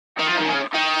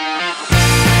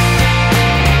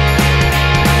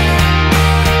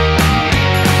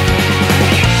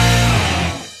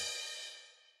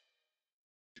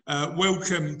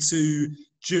welcome to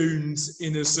June's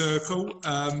Inner Circle.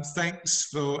 Thanks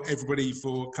for everybody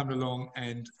for coming along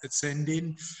and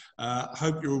attending.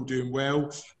 Hope you're all doing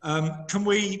well. I've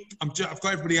got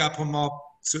everybody up on my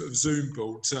sort of Zoom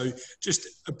board, so just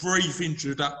a brief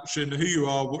introduction, who you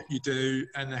are, what you do,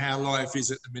 and how life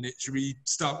is at the minute. Should we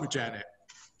start with Janet?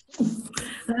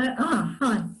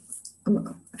 Hi.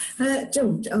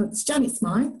 It's Janet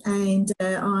Smythe, and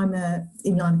I'm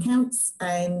in line accounts,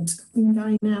 and been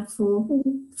going now for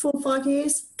 4 or 5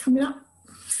 years coming up.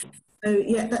 So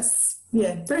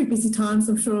very busy times.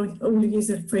 I'm sure all of you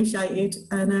have appreciated,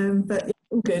 and but yeah,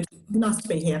 all good. Nice to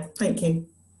be here. Thank you.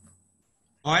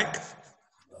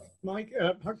 Mike,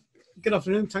 good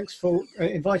afternoon. Thanks for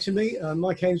inviting me.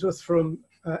 Mike Ainsworth from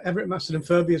Everett, Massett and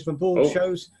Furby, as my board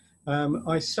shows.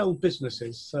 I sell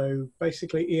businesses, so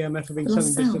basically EMF have been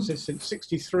selling businesses since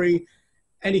 '63.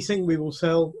 Anything we will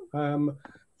sell.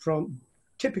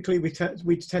 Typically we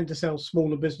tend to sell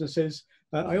smaller businesses.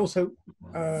 I also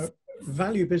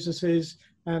value businesses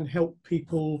and help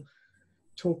people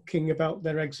talking about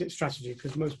their exit strategy,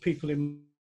 because most people in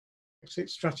exit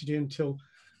strategy until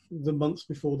the months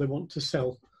before they want to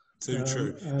sell. Too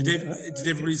true. Did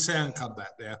everybody's sound come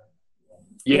back there?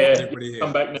 Yeah,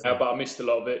 come back now, but I missed a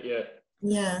lot of it, yeah.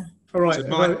 Yeah. All right. So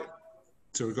Mike,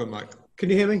 sorry, go on, Mike.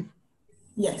 Can you hear me?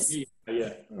 Yes.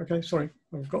 Yeah. Okay, sorry.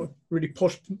 I've got a really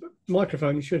posh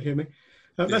microphone. You should hear me.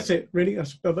 That's it, really.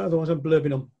 Otherwise, I'm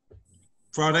blurbing on.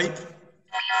 Friday.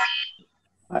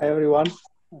 Hi, everyone.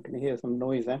 I can hear some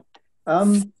noise there. I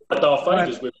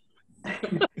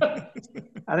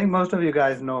think most of you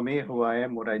guys know me, who I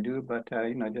am, what I do, but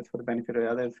just for the benefit of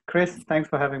others. Chris, thanks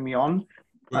for having me on.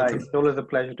 It's always a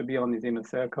pleasure to be on this inner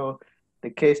circle. The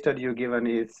case study you've given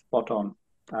is spot on.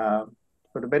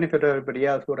 For the benefit of everybody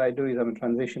else, what I do is I'm a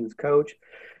transitions coach.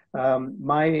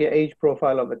 My age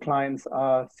profile of the clients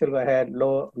are silver haired,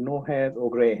 no hairs or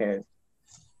gray hairs.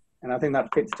 And I think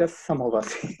that fits just some of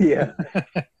us here.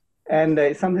 And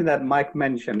it's something that Mike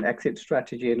mentioned, exit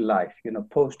strategy in life,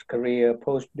 post-career,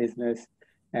 post-business,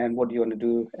 and what do you want to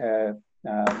do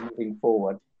moving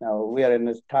forward. Now, we are in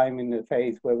this time in the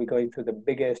phase where we're going through the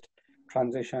biggest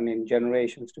transition in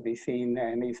generations to be seen,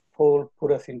 and it's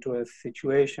put us into a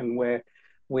situation where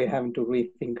we're having to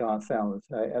rethink ourselves,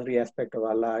 every aspect of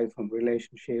our lives, from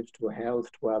relationships to health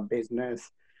to our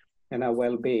business and our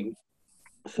well-being.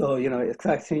 So,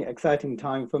 exciting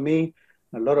time for me.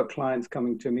 A lot of clients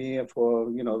coming to me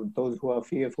for, those who are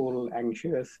fearful,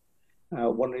 anxious,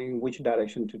 wondering which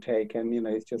direction to take. And,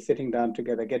 it's just sitting down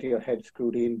together, get your head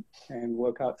screwed in and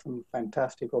work out some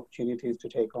fantastic opportunities to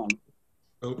take on.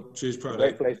 Oh, cheers, Friday.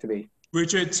 Great place to be.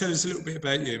 Richard, tell us a little bit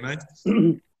about you, mate.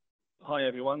 Hi,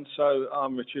 everyone. So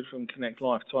I'm Richard from Connect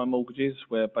Lifetime Mortgages.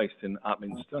 We're based in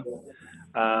Upminster.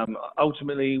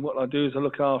 Ultimately, what I do is I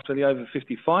look after the over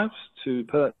 55s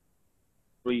to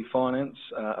refinance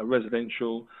a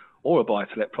residential or a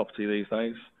buy-to-let property these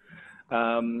days.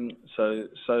 And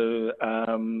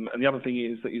the other thing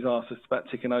is that he's asked us about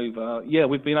ticking over. Yeah,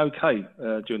 we've been okay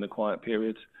during the quiet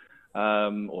period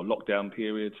or lockdown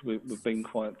periods. We've been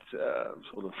quite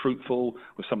sort of fruitful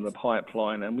with some of the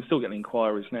pipeline, and we're still getting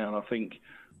inquiries now. And I think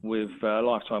with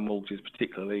Lifetime Mortgages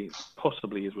particularly,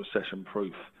 possibly is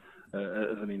recession-proof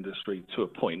as an industry to a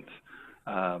point.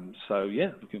 So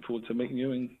yeah, looking forward to meeting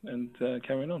you and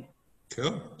carrying on.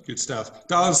 Cool, good stuff.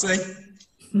 Darcy,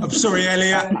 I'm sorry,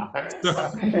 Elliot.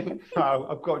 No,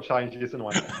 I've got to change this, haven't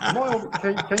I?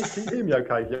 Can you hear me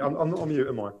okay? Yeah, I'm not on mute,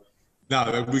 am I?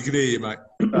 No, we can hear you, mate.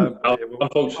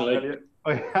 Unfortunately.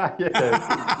 I'm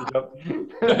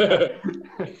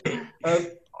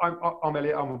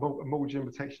Elliot. I'm a mortgage and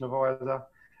protection advisor.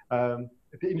 The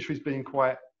industry's been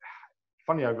quite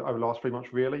funny over the last 3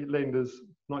 months, really. Lenders,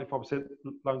 95%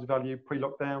 loans of value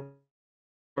pre-lockdown.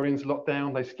 Going into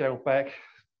lockdown, they scaled back.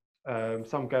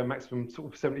 Some go maximum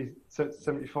sort of 70,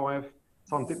 75.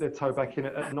 Some dip their toe back in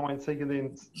at 90, and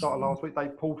then started last week, they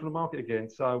pulled from the market again.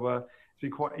 So it's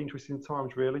been quite interesting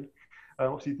times, really.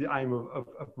 Obviously, the aim of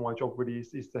my job really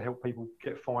is to help people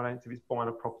get finance if it's buying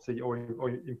a property or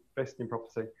investing in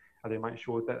property, and then make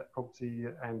sure that property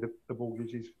and the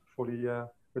mortgage is fully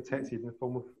protected in the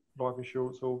form of life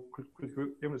insurance or critical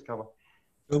illness cover.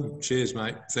 Oh, cheers,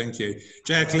 mate. Thank you.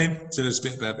 Jacqueline, tell us a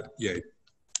bit about you.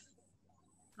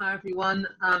 Hi, everyone.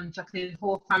 I'm Jacqueline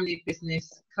Hall, family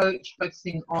business coach,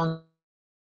 focusing on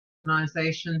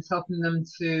organisations, helping them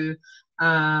to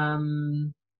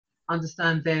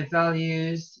understand their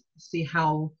values, see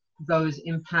how those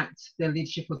impact their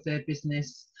leadership of their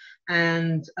business,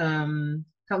 and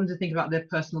help them to think about their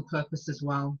personal purpose as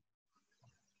well.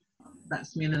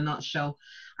 That's me in a nutshell.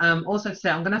 Also to say,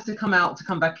 I'm going to have to come out to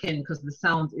come back in because the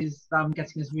sound is I'm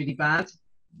getting is really bad.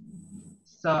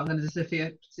 So I'm going to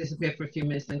disappear for a few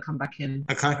minutes and come back in.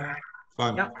 Okay,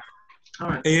 fine. Yep. All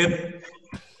right. Ian?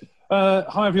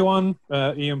 Hi everyone,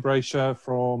 Ian Brasher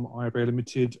from IBA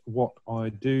Limited. What I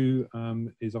do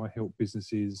is I help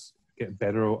businesses get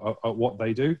better at what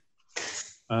they do.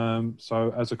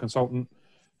 So as a consultant,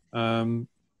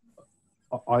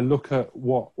 I look at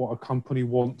what a company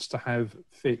wants to have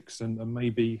fixed and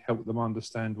maybe help them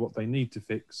understand what they need to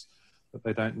fix that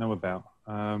they don't know about.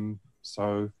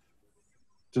 So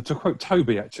to quote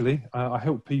Toby, actually, I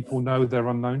help people know their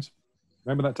unknowns.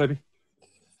 Remember that, Toby?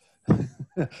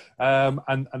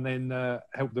 and then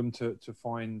help them to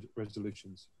find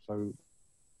resolutions. So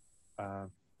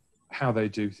how they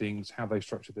do things, how they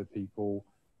structure their people,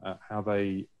 how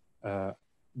they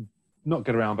not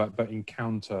get around but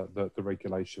encounter the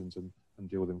regulations and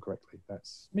deal with them correctly.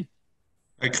 That's me.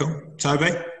 Very cool.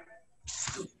 Toby?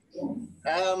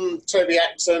 Toby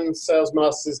Acton, Sales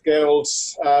Masters Guild,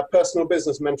 personal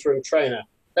business mentor and trainer.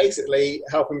 Basically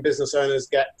helping business owners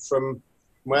get from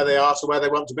where they are to where they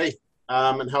want to be,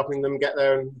 and helping them get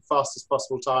there in the fastest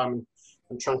possible time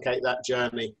and truncate that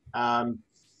journey.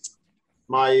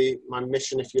 My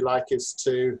mission, if you like, is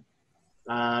to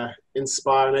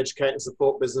inspire and educate and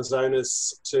support business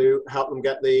owners to help them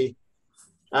get the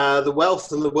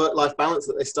wealth and the work-life balance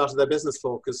that they started their business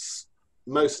for, because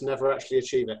most never actually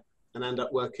achieve it and end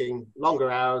up working longer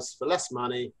hours for less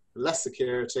money, less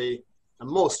security, and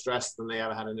more stress than they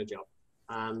ever had in a job.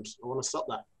 And I want to stop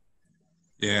that.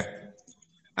 Yeah.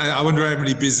 I wonder how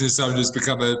many business owners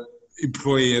become an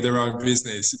employee of their own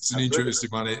business. It's an interesting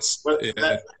one.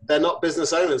 They're not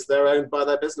business owners. They're owned by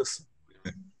their business.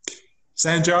 Yeah.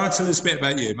 Sanjar, tell us a bit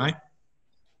about you, mate.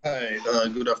 Hi,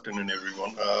 good afternoon,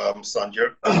 everyone. I'm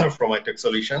Sanjar from iTech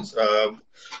Solutions.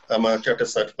 I'm a chartered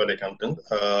certified accountant.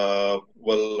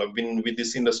 Well, I've been with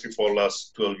this industry for the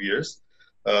last 12 years.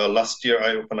 Last year,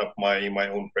 I opened up my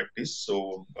own practice.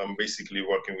 So I'm basically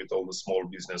working with all the small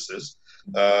businesses.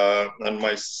 And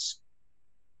my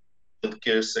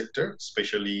healthcare sector,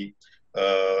 especially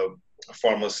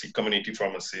pharmacy, community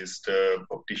pharmacist,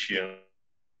 optician.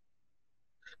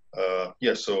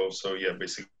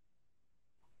 Basically.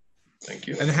 Thank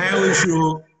you. And how is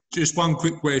your, just one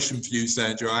quick question for you,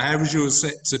 Sandra, how was your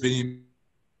sector been,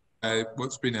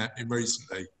 what's been happening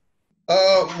recently?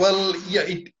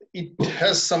 It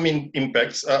has some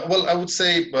impacts. I would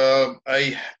say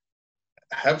I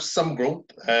have some growth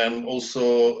and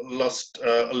also lost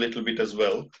a little bit as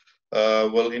well.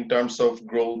 In terms of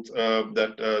growth,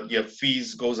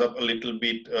 fees goes up a little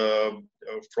bit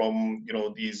from,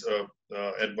 these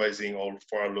advising all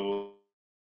furlough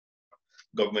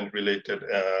government-related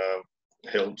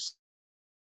helps.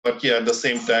 But yeah, at the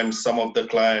same time, some of the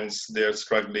clients, they're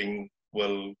struggling,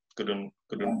 couldn't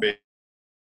pay.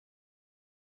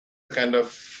 Kind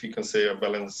of, you can say, a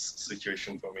balanced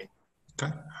situation for me.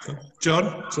 Okay, cool.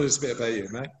 John, tell us a bit about you,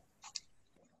 mate.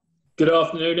 Good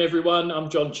afternoon, everyone. I'm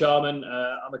John Charman.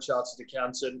 I'm a chartered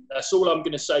accountant. That's all I'm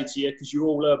going to say to you, because you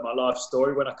all learn my life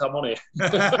story when I come on here.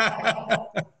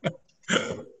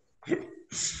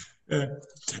 Yeah.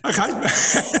 Okay.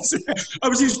 I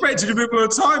was expecting a bit more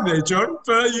time there, John,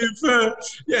 but you've,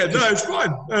 it's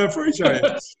fine. Appreciate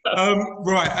it.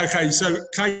 Right, okay, so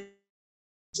Kate,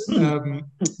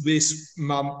 this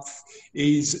month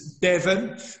is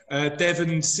Devon.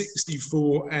 Devon's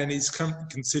 64 and is currently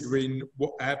considering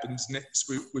what happens next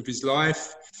with his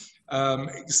life.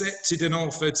 Accepted an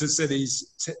offer to sell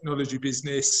his technology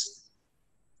business.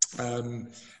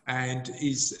 And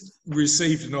he's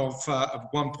received an offer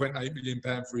of £1.8 million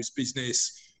for his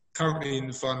business, currently in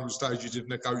the final stages of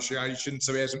negotiation,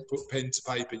 so he hasn't put pen to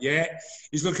paper yet.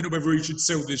 He's looking at whether he should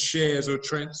sell the shares or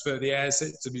transfer the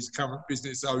assets of his current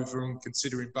business over, and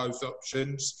considering both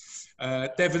options.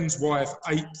 Devon's wife,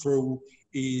 April,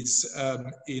 is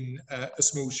in a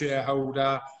small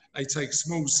shareholder. They take a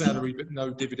small salary but no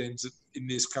dividends in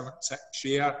this current tax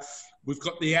year. We've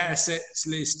got the assets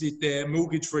listed there: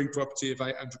 mortgage-free property of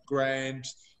 800 grand,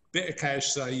 bit of cash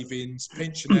savings,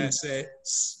 pension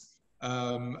assets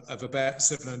of about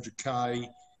 700k,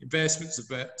 investments of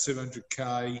about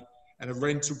 200k, and a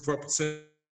rental property.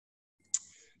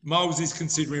 Miles is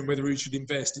considering whether he should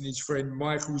invest in his friend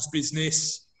Michael's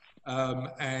business,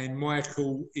 and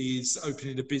Michael is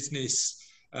opening a business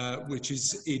which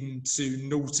is into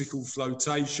nautical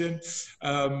flotation,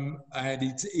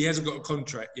 and he hasn't got a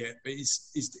contract yet, but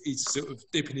he's sort of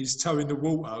dipping his toe in the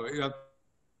water.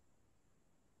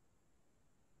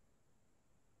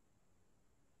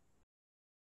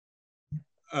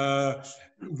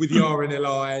 With the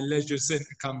RNLI, leisure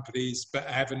centre companies, but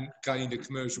haven't gained a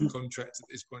commercial contract at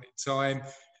this point in time.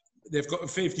 They've got a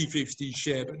 50-50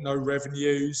 share, but no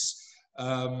revenues.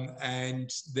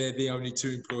 and they're the only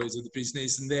two employees of the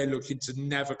business, and they're looking to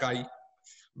navigate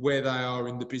where they are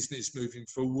in the business moving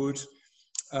forward.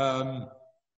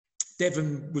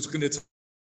 Devon was going to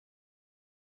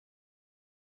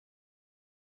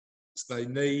they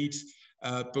need,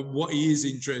 but what he is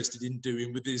interested in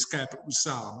doing with his capital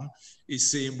sum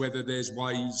is seeing whether there's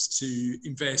ways to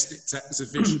invest it tax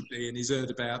efficiently, and he's heard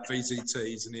about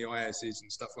VZTs and EISs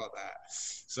and stuff like that.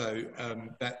 So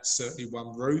that's certainly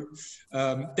one route.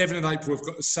 Devon and April have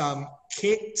got some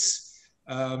kits.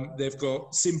 They've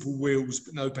got simple wills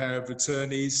but no power of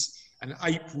attorneys, and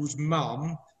April's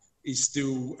mum is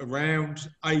still around,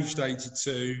 aged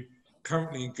 82,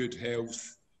 currently in good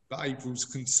health, but April's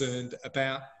concerned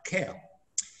about care.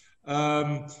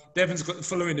 Devon's got the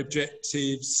following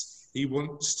objectives. He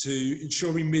wants to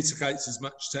ensure he mitigates as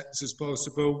much tax as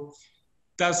possible,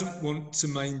 does want to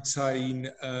maintain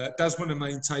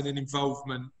an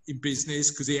involvement in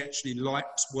business because he actually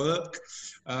likes work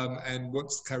and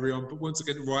wants to carry on, but wants to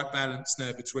get the right balance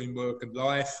now between work and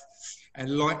life,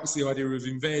 and likes the idea of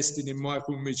investing in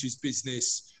Michael and Mitch's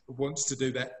business, but wants to do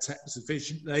that tax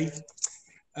efficiently.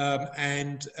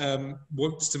 And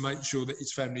wants to make sure that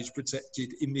his family is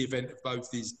protected in the event of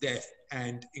both his death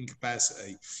and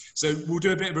incapacity. So we'll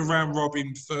do a bit of a round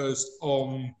robin first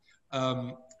on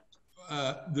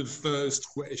the first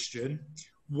question.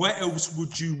 What else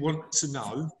would you want to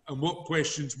know, and what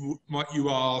questions might you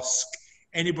ask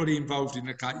anybody involved in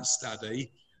the case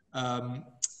study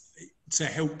to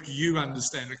help you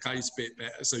understand the case a bit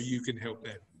better so you can help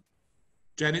them?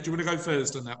 Janet, do you want to go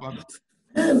first on that one?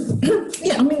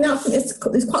 Yeah, I mean, I think there's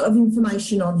quite a lot of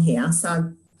information on here,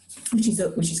 so which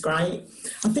is great.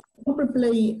 I think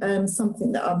probably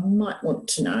something that I might want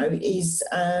to know is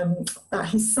about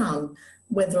his son,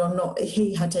 whether or not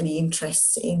he had any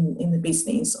interest in the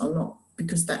business or not,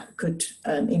 because that could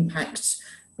impact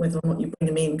whether or not you bring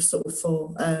them in sort of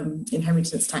for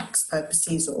inheritance tax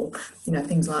purposes or, you know,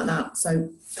 things like that. So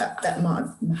that might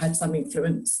have had some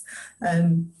influence.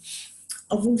 I've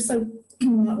also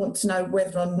might want to know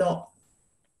whether or not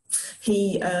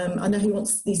I know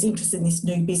he's interested in this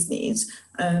new business,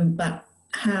 but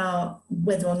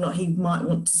whether or not he might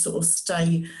want to sort of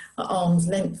stay at arm's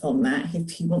length on that if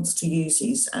he wants to use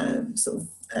his sort of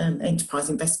enterprise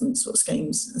investment sort of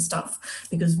schemes and stuff,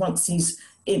 because once he's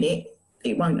in it,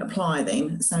 it won't apply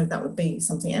then. So that would be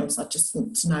something else. I just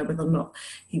want to know whether or not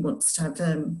he wants to have,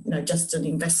 you know, just an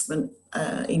investment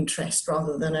interest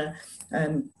rather than a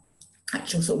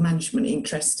actual sort of management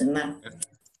interest in that.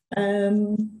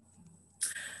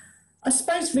 I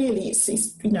suppose really it's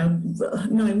you know,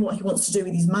 knowing what he wants to do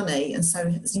with his money, and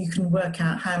so you can work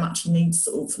out how much he needs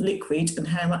sort of liquid and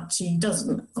how much he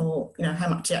doesn't, or, you know, how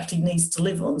much he actually needs to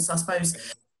live on. So I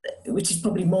suppose, which is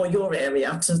probably more your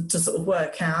area to sort of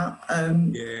work out.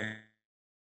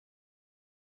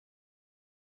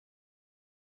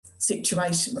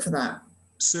 Situation for that.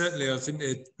 Certainly, I think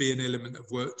there'd be an element of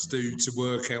work to do to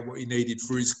work out what he needed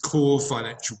for his core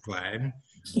financial plan,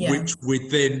 which would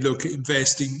then look at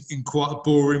investing in quite a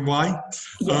boring way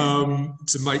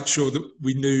to make sure that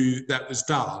we knew that was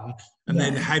done, and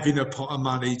then having a pot of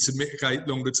money to mitigate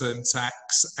longer term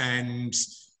tax and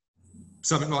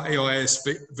something like EIS,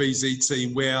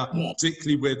 VZT, where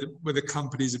particularly where the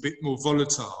company's a bit more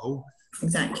volatile.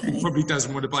 Exactly. He probably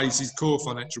doesn't want to base his core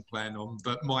financial plan on,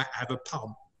 but might have a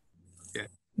pump.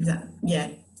 No,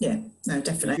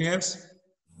 definitely. Anything else?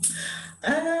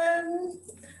 No,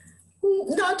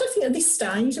 I don't think at this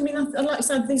stage. I mean, like I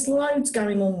said, there's loads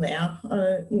going on there.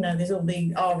 You know, there's all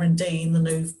the R&D in the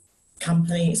new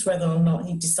company. It's whether or not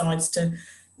he decides to,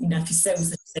 you know, if he sells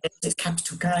the shares, it's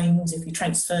capital gains. If he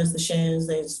transfers the shares,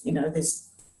 there's, you know, there's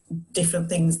different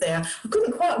things there. I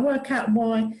couldn't quite work out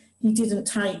why he didn't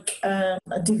take a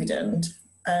dividend,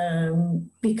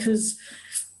 because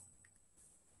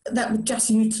that would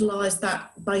just utilise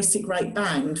that basic rate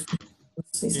band.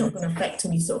 So it's not going to affect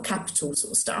any sort of capital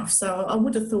sort of stuff. So I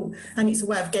would have thought, and it's a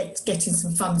way of getting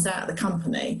some funds out of the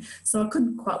company. So I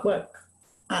couldn't quite work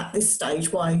at this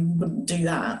stage why you wouldn't do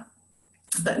that.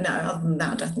 But no, other than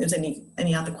that, I don't think there's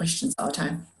any other questions that I'd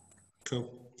have.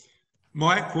 Cool.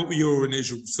 Mike, what were your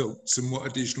initial thoughts and what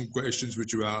additional questions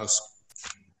would you ask?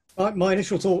 My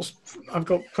initial thoughts, I've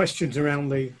got questions around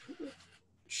the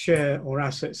share or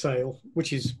asset sale,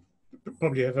 which is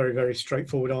probably a very, very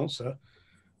straightforward answer.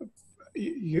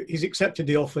 He's accepted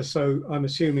the offer, so I'm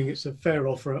assuming it's a fair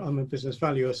offer. I'm a business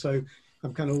valuer, so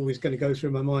I'm kind of always going to go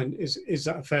through my mind, is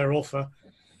that a fair offer?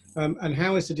 And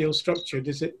how is the deal structured?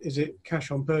 Is it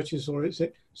cash on purchase, or is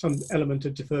it some element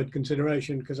of deferred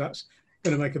consideration? Because that's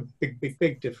going to make a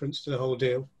big difference to the whole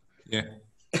deal. Yeah.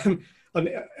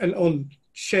 And on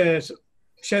shares,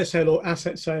 share sale or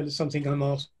asset sale is something I'm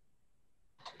asked.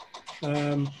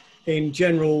 In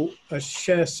general, a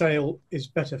share sale is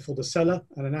better for the seller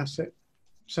and an asset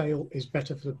sale is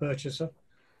better for the purchaser.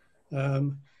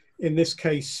 In this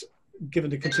case,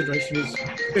 given the consideration is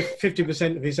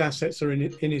 50% of his assets are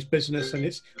in his business and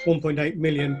it's 1.8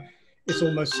 million, it's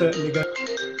almost certainly going.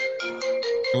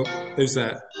 Oh, who's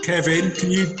that? Kevin,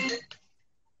 can you?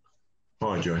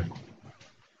 Hi, Joe.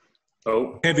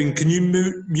 Oh, Kevin, can you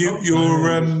mute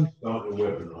your?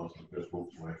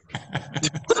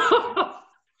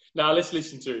 Now let's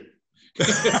listen to him.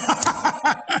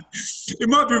 It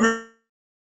might be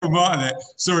right.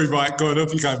 Sorry, Mike. Go on,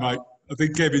 off you go, mate. I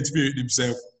think Kevin's muted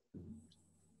himself.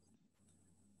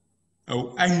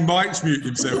 Oh, and Mike's muted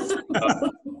himself.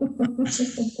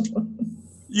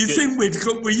 You'd think we'd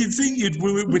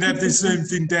have this Zoom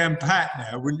thing down pat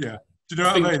now, wouldn't you? Do you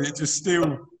know what I mean? It just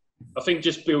still. I think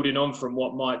just building on from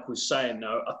what Mike was saying,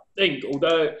 though, I think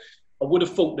although I would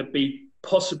have thought there'd be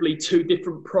possibly two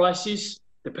different prices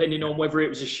depending on whether it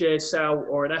was a share sale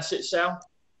or an asset sale.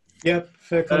 Yeah,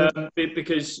 fair comment.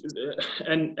 Because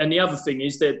and the other thing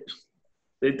is that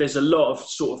there's a lot of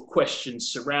sort of questions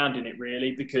surrounding it,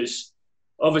 really, because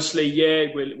obviously, yeah,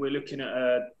 we're looking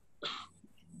at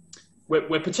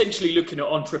we're potentially looking at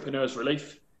entrepreneurs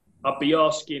relief. I'd be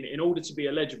asking, in order to be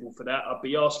eligible for that, I'd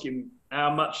be asking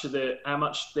how much there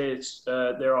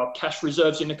are cash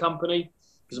reserves in the company.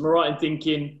 Because am I right in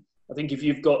thinking, I think if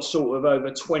you've got sort of over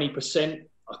 20%,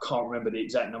 I can't remember the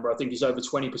exact number, I think it's over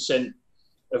 20%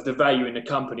 of the value in the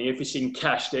company. If it's in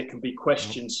cash, there can be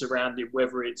questions surrounding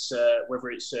whether it's a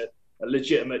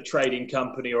legitimate trading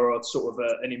company or a sort of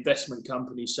an investment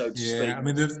company, so to speak. Yeah, I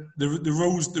mean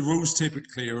the rules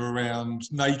typically are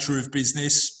around nature of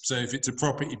business. So if it's a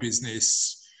property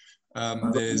business,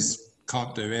 can't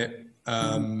do it.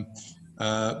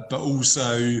 But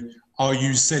also, are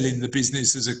you selling the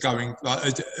business as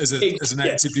as an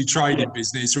actively trading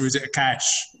business, or is it a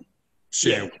cash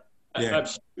shell? Yeah.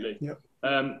 Absolutely. Yep.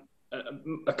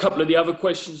 A couple of the other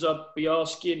questions I'd be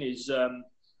asking is.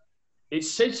 It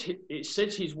says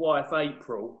his wife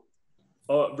April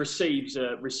receives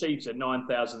a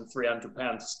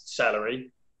 £9,300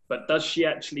 salary, but does she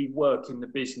actually work in the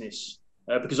business?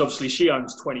 Because obviously she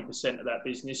owns 20% of that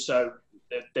business, so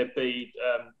there'd be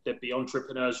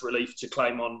entrepreneurs relief to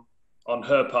claim on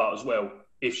her part as well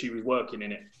if she was working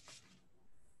in it.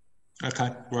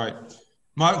 Okay, right.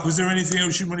 Mike, was there anything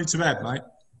else you wanted to add, mate?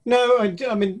 No,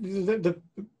 I mean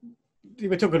you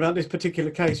were talking about this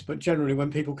particular case, but generally when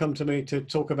people come to me to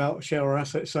talk about share or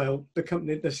asset sale,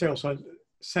 the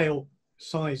sale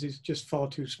size is just far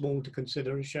too small to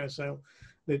consider a share sale.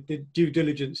 The due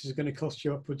diligence is going to cost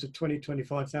you upwards of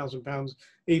 £20,000-25,000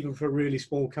 even for a really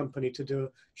small company to do a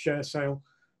share sale.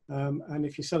 And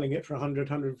if you're selling it for 100,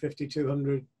 150,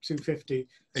 200, 250,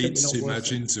 it's too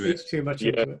much into it. It's too much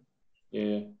into it.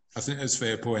 Yeah. I think that's a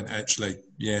fair point, actually.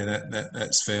 Yeah,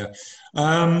 that's fair.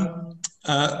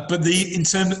 But in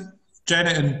terms of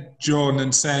Janet and John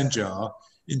and Sanjar,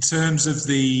 in terms of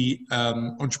the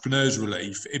entrepreneurs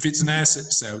relief, if it's an asset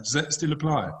sale, does that still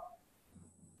apply?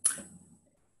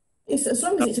 As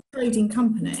long as it's a trading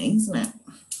company, isn't it?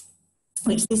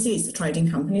 Which this is a trading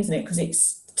company, isn't it? Because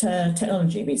it's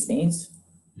technology business.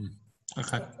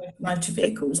 Okay. Motor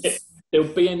vehicles.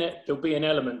 There'll be an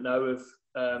element though of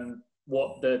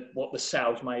what the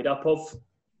sale's made up of.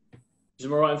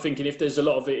 Am I right in thinking if there's a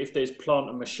lot of it, if there's plant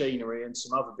and machinery and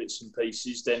some other bits and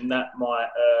pieces, then that might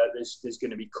there's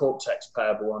going to be corp tax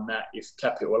payable on that if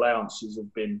capital allowances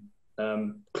have been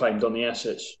claimed on the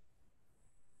assets.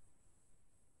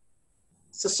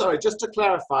 So sorry, just to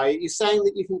clarify, you're saying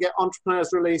that you can get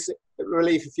entrepreneurs relief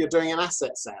if you're doing an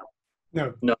asset sale?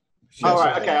 No. Oh,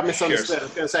 right, okay, I misunderstood. I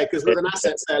was going to say, because with an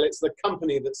asset sale, it's the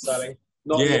company that's selling,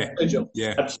 not the individual.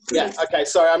 Yeah. Okay,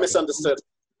 sorry, I misunderstood.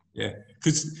 Yeah,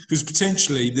 because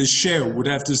potentially the shell would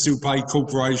have to still pay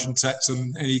corporation tax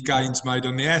on any gains made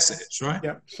on the assets, right?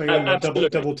 Yeah, so you end up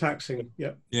double taxing.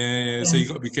 Yeah. Yeah. So you've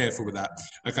got to be careful with that.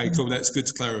 Okay, cool. That's good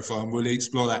to clarify, and we'll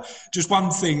explore that. Just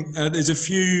one thing: there's a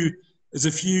few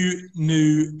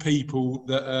new people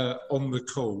that are on the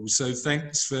call, so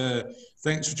thanks for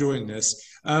joining us.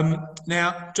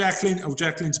 Now,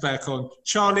 Jacqueline's back on.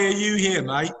 Charlie, are you here,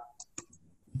 mate?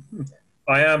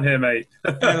 I am here, mate.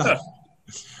 Hello.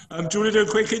 Do you want to do a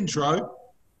quick intro?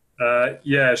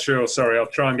 Yeah, sure. Sorry, I'll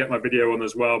try and get my video on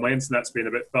as well. My internet's been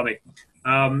a bit funny.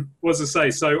 What was I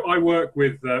say? So I work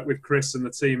with Chris and the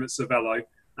team at Cervello,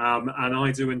 and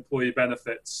I do employee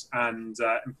benefits and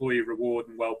employee reward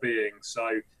and well-being.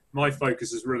 So my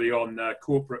focus is really on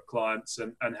corporate clients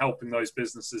and helping those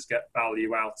businesses get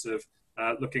value out of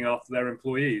looking after their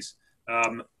employees.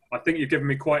 I think you've given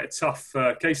me quite a tough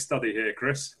case study here,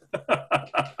 Chris.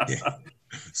 Yeah.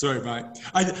 Sorry, mate.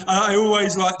 I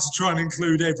always like to try and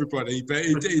include everybody, but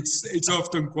it's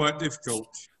often quite difficult.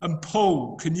 And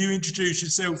Paul, can you introduce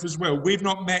yourself as well? We've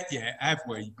not met yet, have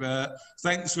we? But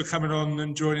thanks for coming on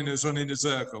and joining us on Inner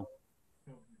Circle.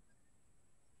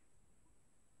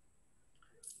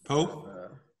 Paul?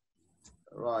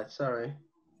 Right, sorry.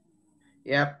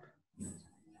 Yep.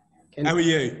 How are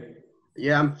you?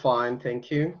 Yeah, I'm fine,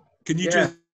 thank you. Can you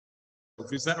just...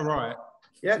 Is that all right?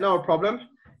 Yeah, no problem.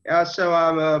 Yeah, so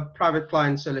I'm a private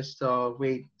client solicitor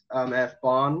with F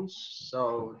bonds,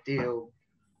 so deal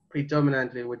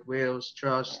predominantly with wills,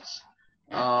 trusts,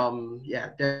 yeah,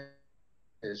 and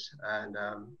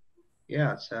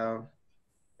yeah, so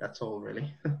that's all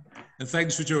really. And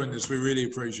thanks for joining us. We really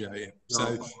appreciate it. No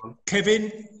So, problem.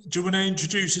 Kevin, do you want to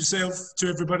introduce yourself to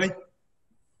everybody?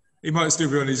 He might still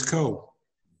be on his call.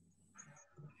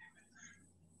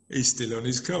 He's still on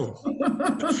his call.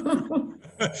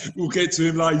 We'll get to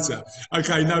him later.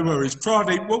 Okay, no worries.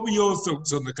 Pradeep, what were your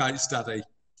thoughts on the case study?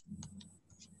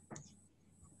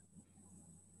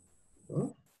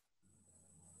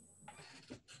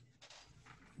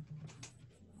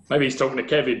 Maybe he's talking to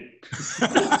Kevin.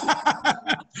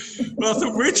 Well, I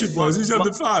thought Richard was. He's on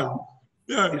the phone.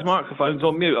 Yeah. His microphone's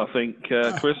on mute, I think,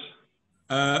 Chris.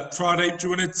 Pradeep, do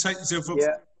you want to take yourself off?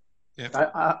 Yeah.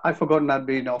 Yeah. I forgot not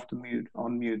being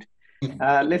on mute.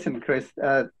 Listen, Chris,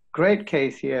 great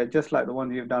case here, just like the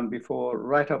ones you've done before,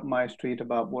 right up my street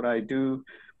about what I do.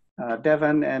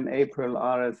 Devon and April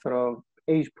are a sort of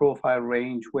age profile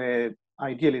range where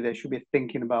ideally they should be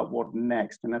thinking about what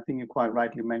next. And I think you quite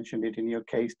rightly mentioned it in your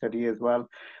case study as well.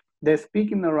 They're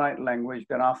speaking the right language,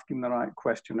 they're asking the right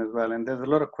question as well. And there's a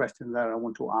lot of questions that I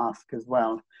want to ask as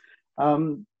well.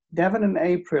 Devon and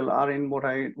April are in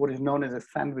what is known as a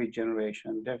sandwich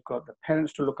generation. They've got the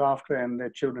parents to look after and their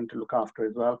children to look after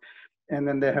as well. And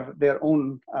then they have their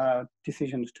own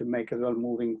decisions to make as well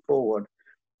moving forward.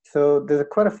 So there's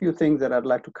quite a few things that I'd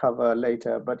like to cover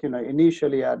later. But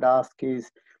initially I'd ask is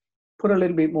put a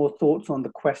little bit more thoughts on the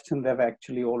question they've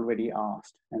actually already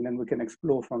asked. And then we can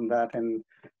explore from that and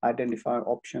identify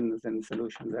options and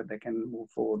solutions that they can move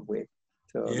forward with.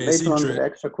 So later on with the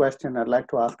extra question, I'd like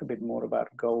to ask a bit more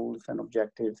about goals and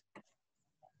objectives.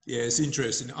 Yeah, it's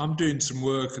interesting. I'm doing some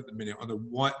work at the minute on a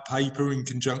white paper in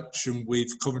conjunction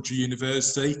with Coventry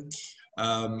University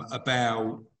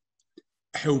about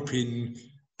helping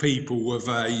people of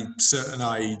a certain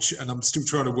age. And I'm still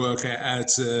trying to work out how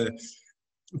to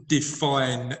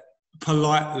define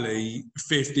politely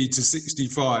 50 to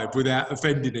 65 without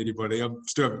offending anybody. I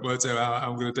still haven't worked out how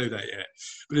I'm going to do that yet.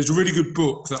 But there's a really good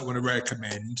book that I want to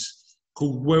recommend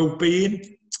called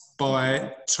Wellbeing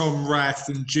by Tom Rath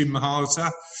and Jim Harter.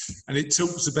 And it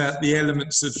talks about the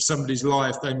elements of somebody's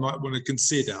life they might want to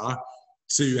consider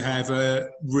to have a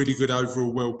really good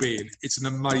overall well-being. It's an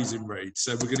amazing read.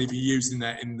 So we're going to be using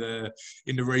that in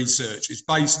the research. It's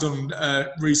based on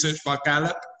research by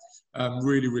Gallup.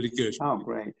 Really, really good. Oh,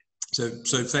 great. So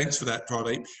thanks for that,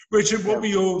 Pradeep. Richard, what were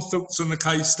your thoughts on the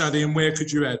case study and where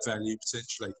could you add value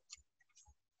potentially?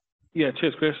 Yeah,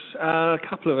 cheers, Chris. A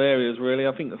couple of areas, really.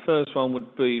 I think the first one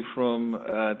would be from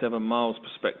Devon Miles'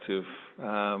 perspective.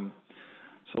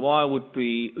 So I would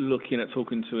be looking at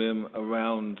talking to him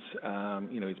around,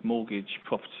 his mortgage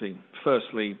property.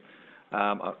 Firstly,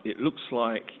 it looks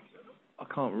like, I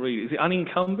can't read, is it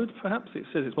unencumbered, perhaps? It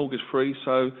says it's mortgage-free,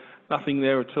 so nothing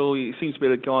there at all. He seems to be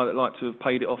the guy that likes to have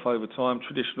paid it off over time,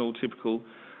 traditional, typical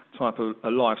type of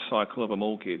a life cycle of a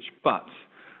mortgage. But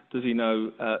does he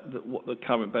know what the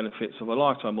current benefits of a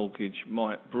lifetime mortgage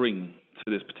might bring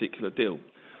to this particular deal?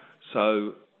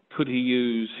 So could he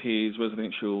use his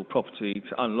residential property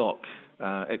to unlock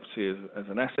equity as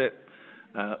an asset,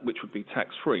 which would be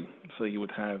tax-free? So you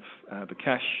would have the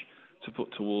cash to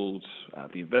put towards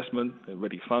the investment, the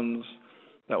ready funds,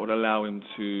 that would allow him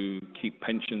to keep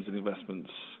pensions and investments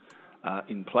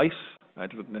in place. I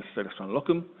didn't necessarily have to unlock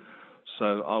them.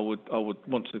 So I would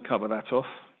want to cover that off.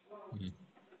 Mm-hmm.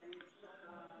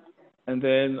 And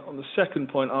then on the second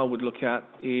point I would look at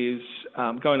is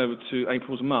going over to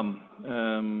April's mum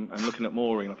and looking at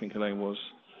Maureen, I think her name was.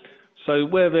 So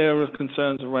where there are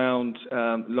concerns around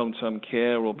long-term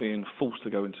care or being forced to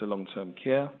go into long-term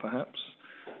care, perhaps,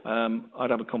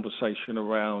 I'd have a conversation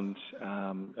around,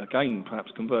 again,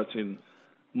 perhaps converting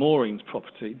Maureen's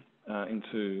property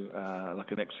into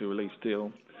like an equity release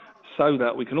deal so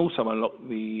that we can also unlock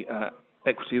the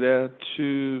equity there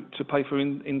to pay for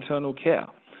internal care.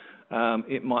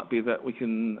 It might be that we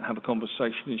can have a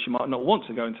conversation and she might not want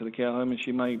to go into the care home and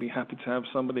she may be happy to have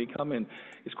somebody come in.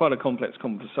 It's quite a complex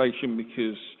conversation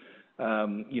because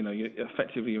you're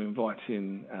effectively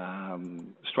inviting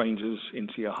strangers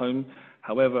into your home.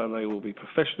 However, they will be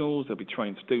professionals, they'll be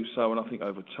trained to do so, and I think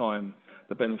over time,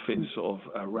 the benefits of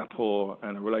a rapport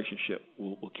and a relationship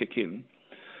will kick in.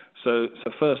 So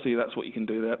firstly, that's what you can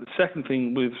do there. The second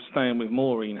thing with staying with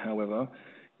Maureen, however,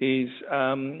 is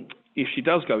if she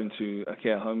does go into a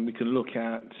care home, we can look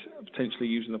at potentially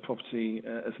using the property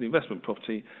as an investment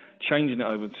property, changing it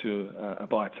over to a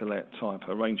buy-to-let type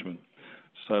arrangement.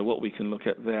 So what we can look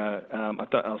at there,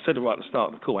 I said it right at the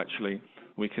start of the call actually,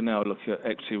 we can now look at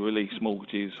equity release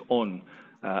mortgages on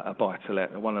a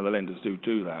buy-to-let, and one of the lenders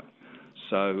do that.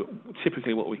 So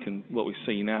typically what we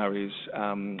see now is,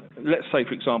 let's say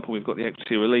for example we've got the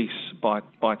equity release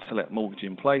buy-to-let mortgage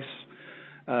in place.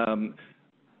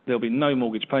 There'll be no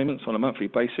mortgage payments on a monthly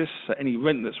basis, so any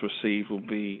rent that's received will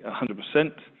be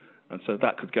 100%, and so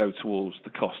that could go towards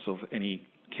the cost of any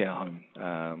care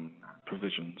home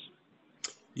provisions.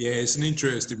 Yeah, it's an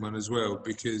interesting one as well,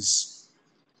 because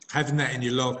having that in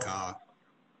your locker,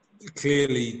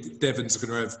 clearly Devon's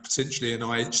going to have potentially an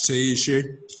IHT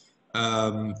issue.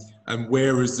 And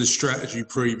whereas the strategy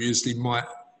previously might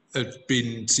have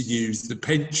been to use the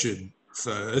pension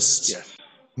first, yes.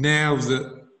 Now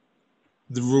that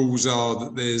the rules are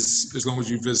that there's, as long as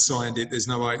you've assigned it, there's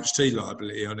no IHT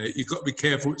liability on it. You've got to be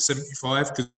careful at 75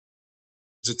 because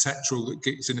there's a tax rule that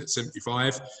kicks in at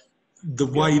 75. The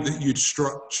way that you'd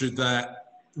structure that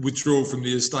withdrawal from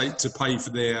the estate to pay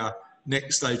for their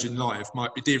next stage in life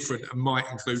might be different and might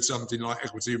include something like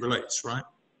equity release, right?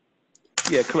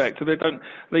 Yeah, correct. So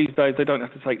these days they don't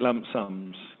have to take lump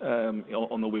sums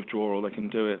on the withdrawal. They can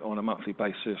do it on a monthly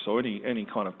basis or any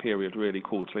kind of period, really,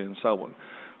 quarterly and so on.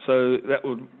 So that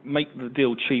would make the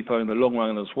deal cheaper in the long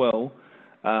run as well,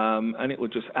 and it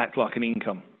would just act like an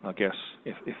income, I guess,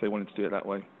 if they wanted to do it that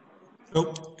way.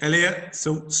 Oh, Elliot,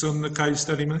 thoughts on the case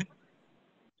study, mate?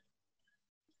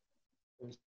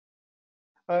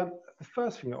 The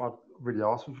first thing that I really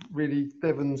asked was really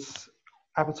Devon's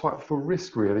appetite for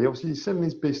risk, really. Obviously, he's selling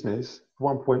his business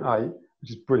for 1.8,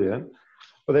 which is brilliant.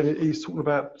 But then he's talking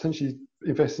about potentially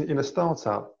investing in a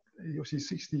startup. He's obviously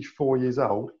 64 years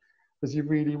old. Does he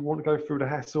really want to go through the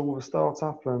hassle of a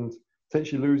startup and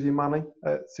potentially losing money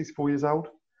at 64 years old?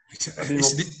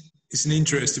 It's an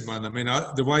interesting one. I mean,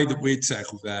 the way that we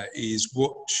tackle that is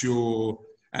what's your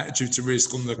attitude to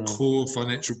risk on the core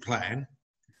financial plan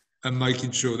and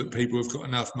making sure that people have got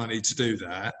enough money to do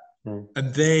that.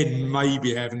 And then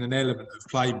maybe having an element of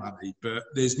play money, but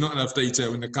there's not enough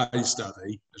detail in the case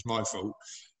study, it's my fault,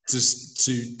 just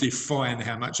to define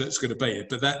how much that's going to be.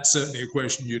 But that's certainly a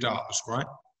question you'd ask, right?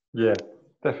 Yeah,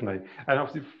 definitely. And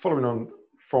obviously, following on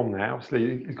from that,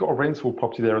 obviously, he's got a rental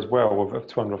property there as well of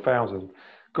 200,000.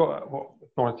 Got a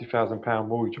 £90,000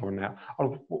 mortgage on now. I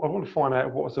want to find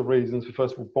out what's the reasons for,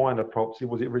 first of all, buying a property.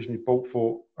 Was it originally bought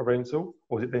for a rental,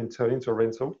 or was it then turned into a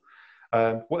rental?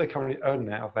 What they're currently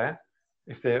earning out of that,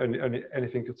 if they're earning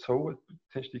anything at all, it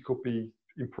potentially could be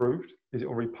improved. Is it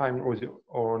on repayment or is it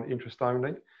on interest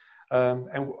only?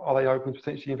 And are they open to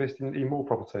potentially investing in more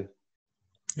property?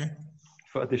 Yeah.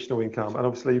 For additional income? And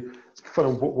obviously,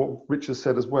 following what Richard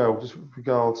said as well, just with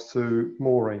regards to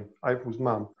Maureen, April's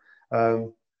mum,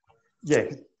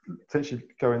 yeah, potentially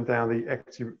going down the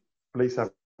equity release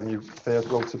avenue there as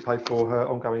well to pay for her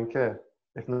ongoing care,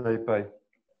 if need be.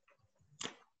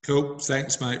 Cool,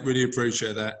 thanks, mate. Really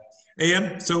appreciate that.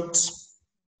 Ian, thoughts?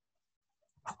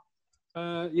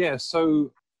 Yeah,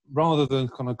 so rather than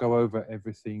kind of go over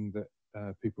everything that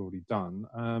people have already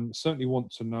done, certainly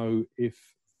want to know if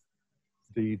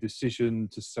the decision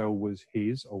to sell was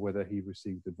his or whether he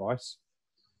received advice,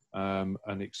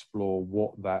 and explore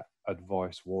what that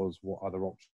advice was, what other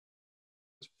options.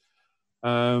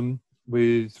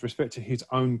 With respect to his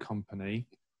own company,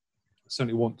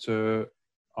 certainly want to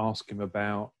ask him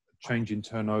about change in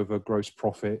turnover, gross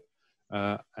profit,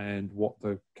 and what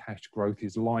the cash growth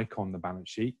is like on the balance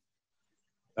sheet.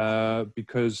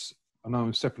 Because I know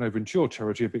I'm stepping over into your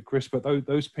territory a bit, Chris, but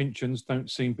those pensions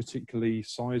don't seem particularly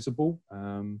sizable.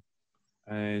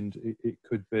 And it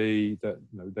could be that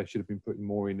they should have been putting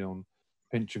more in on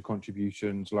pension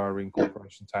contributions, lowering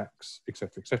corporation tax,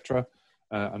 etc., etc.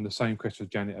 And the same question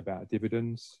with Janet about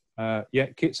dividends. Yeah,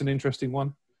 Kit's an interesting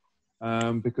one,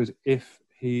 because if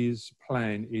his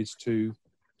plan is to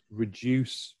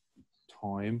reduce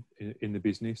time in the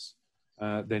business,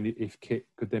 then if Kit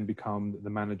could then become the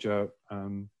manager,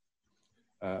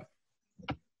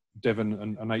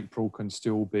 Devon and April can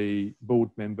still be board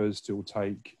members, still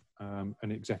take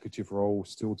an executive role,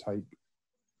 still take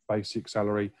basic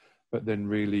salary, but then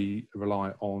really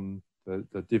rely on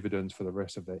the dividends for the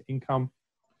rest of their income.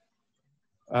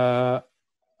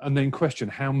 and then question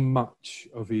how much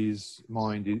of his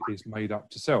mind is made up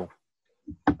to sell.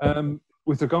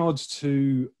 With regards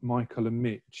to Michael and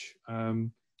Mitch,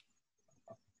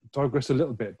 digress a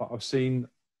little bit, but I've seen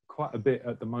quite a bit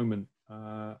at the moment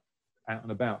out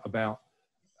and about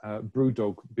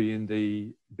Brewdog being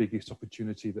the biggest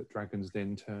opportunity that Dragon's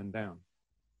Den turned down.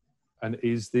 And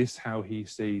is this how he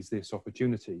sees this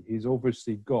opportunity? He's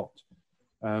obviously got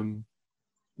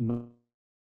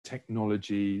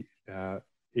technology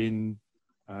in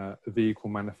vehicle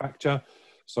manufacture.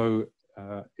 So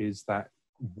is that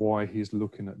why he's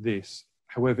looking at this?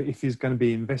 However, if he's going to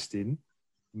be investing,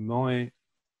 my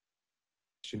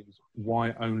question is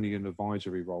why only an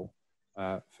advisory role?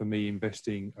 For me,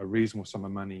 investing a reasonable sum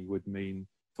of money would mean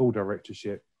full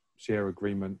directorship, share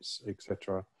agreements,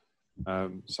 etc.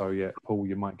 So yeah, Paul,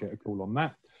 you might get a call on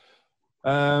that.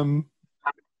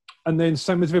 And then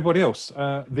same as everybody else,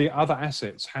 the other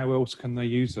assets, how else can they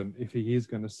use them if he is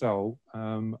going to sell,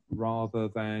 rather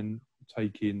than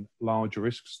taking larger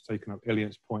risks, taking up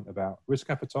Elliot's point about risk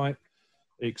appetite,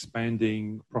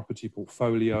 expanding property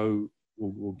portfolio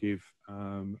will give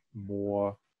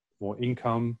more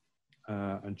income,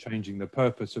 and changing the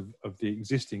purpose of the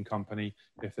existing company,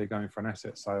 if they're going for an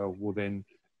asset sale, will then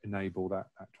enable that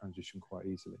transition quite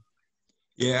easily.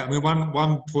 Yeah, I mean,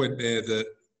 one point there that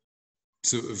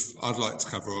sort of I'd like to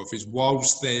cover off is,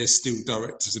 whilst they're still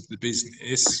directors of the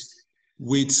business,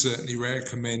 we'd certainly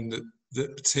recommend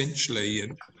that potentially,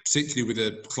 and particularly with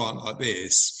a client like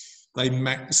this, they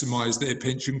maximise their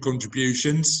pension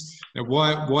contributions. Now,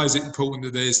 why is it important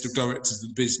that they're still directors of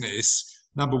the business?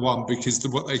 Number one, because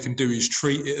what they can do is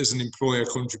treat it as an employer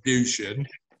contribution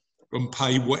and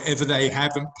pay whatever they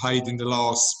haven't paid in the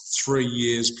last 3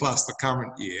 years plus the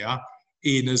current year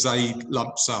in as a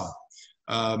lump sum.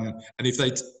 And if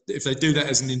they do that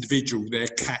as an individual, they're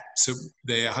capped to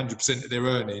their 100% of their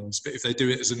earnings. But if they do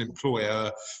it as an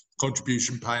employer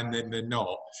contribution paying, then they're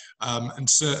not. And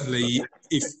certainly,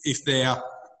 if their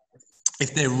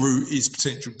route is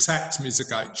potential tax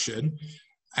mitigation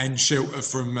and shelter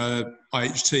from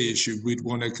IHT issue, we'd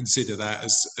want to consider that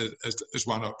as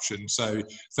one option. So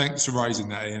thanks for raising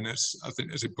that, Ian. I think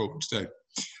that's important to do.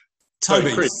 Toby.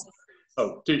 Sorry, Chris.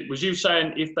 Was you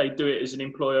saying if they do it as an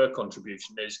employer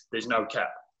contribution, there's no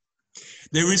cap?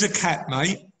 There is a cap,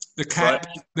 mate. The cap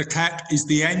is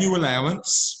the annual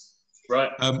allowance,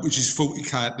 right? Which is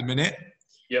 40k at the minute.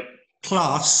 Yep.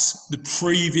 Plus the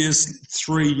previous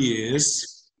 3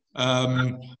 years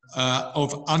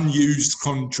of unused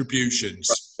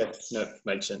contributions. No,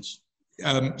 makes sense.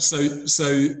 So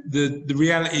the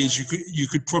reality is you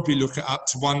could probably look at up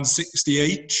to 160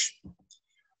 each.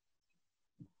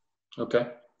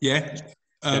 Okay. Yeah.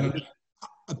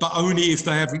 But only if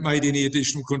they haven't made any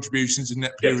additional contributions in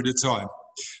that period of time.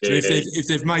 So if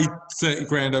they've made 30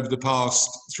 grand over the past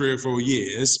 3 or 4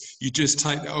 years, you just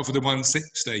take that off of the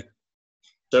 160.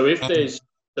 So if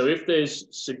there's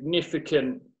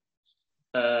significant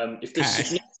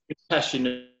significant cash in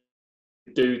to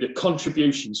do the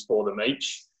contributions for them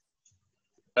each,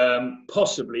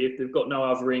 possibly if they've got no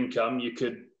other income, you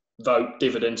could vote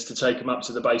dividends to take them up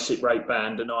to the basic rate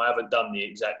band. And I haven't done the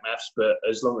exact maths, but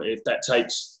as long as if that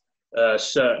takes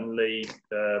certainly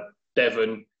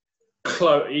Devon,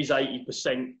 he's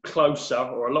 80% closer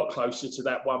or a lot closer to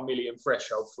that 1 million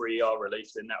threshold for ER relief,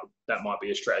 then that might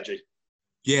be a strategy.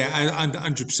 Yeah,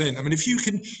 100%. I mean, if you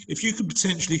can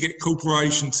potentially get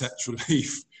corporation tax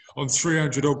relief on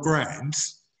 300 odd grand,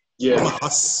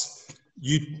 plus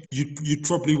you'd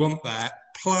probably want that.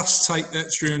 Plus, take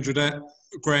that 300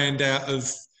 grand out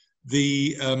of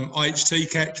the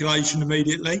IHT calculation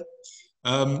immediately.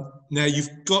 Now you've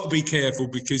got to be careful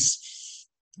because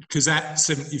at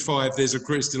 75 there's a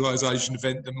crystallisation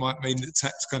event that might mean that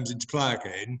tax comes into play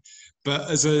again.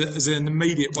 But as an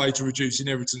immediate way to reduce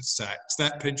inheritance tax,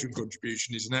 that pension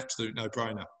contribution is an absolute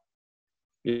no-brainer.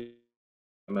 Yeah,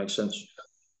 that makes sense.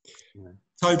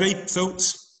 Toby,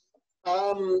 thoughts?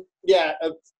 Yeah,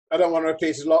 I don't want to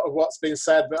repeat a lot of what's been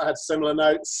said, but I had similar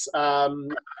notes.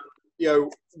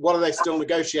 What are they still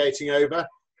negotiating over?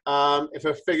 If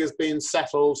a figure's been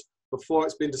settled before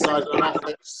it's been decided on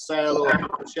asset sale or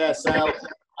share sale,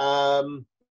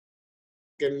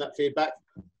 giving that feedback.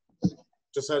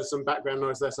 Just heard some background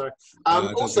noise there, sorry.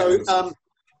 Also,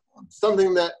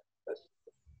 something that,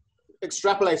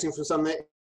 extrapolating from something,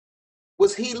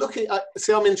 was he looking at,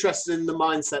 see, I'm interested in the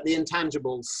mindset, the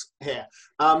intangibles here.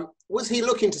 Was he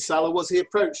looking to sell or was he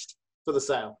approached for the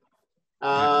sale?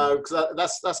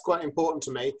 Because that's quite important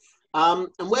to me. And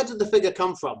where did the figure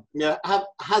come from?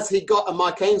 Has he got a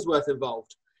Mike Ainsworth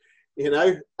involved?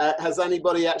 Has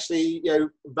anybody actually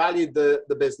valued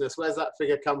the business? Where's that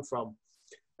figure come from?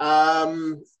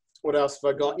 What else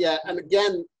have I got? Yeah, and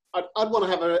again, I'd want to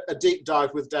have a deep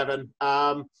dive with Devon,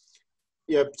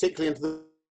 particularly into the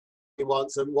he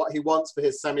wants and what he wants for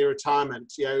his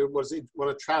semi-retirement. What does he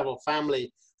want to travel,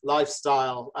 family,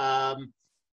 lifestyle,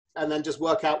 and then just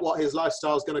work out what his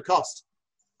lifestyle is going to cost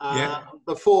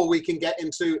before we can get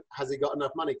into has he got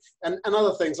enough money and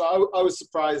other things. I was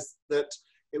surprised that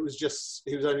he was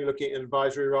only looking at an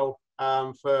advisory role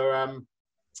for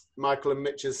Michael and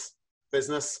Mitch's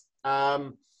business.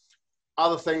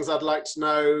 Other things I'd like to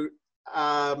know,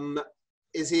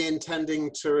 is he intending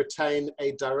to retain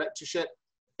a directorship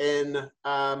in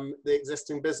the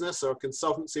existing business or a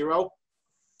consultancy role?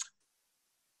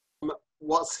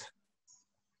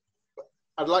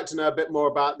 I'd like to know a bit more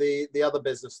about the other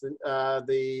business,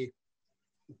 the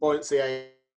buoyancy.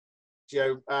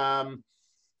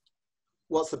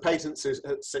 What's the patent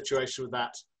situation with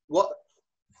that?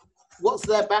 What's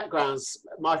their backgrounds,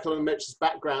 Michael and Mitch's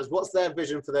backgrounds? What's their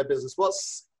vision for their business?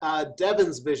 What's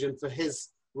Devon's vision for his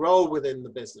role within the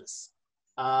business?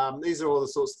 These are all the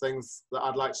sorts of things that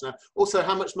I'd like to know. Also,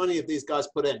 how much money have these guys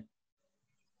put in?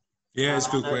 Yeah, it's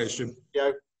a good question.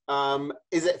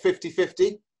 Is it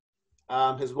 50-50?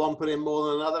 Has one put in more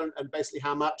than another, and basically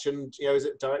how much? And is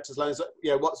it directors' loans?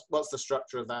 What's the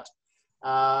structure of that?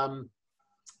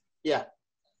 Yeah,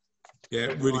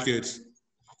 really good.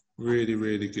 Really,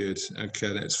 really good.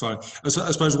 Okay, that's fine. I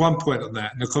suppose one point on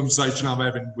that, and the conversation I'm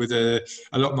having with a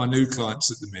lot of my new clients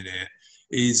at the minute,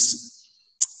 is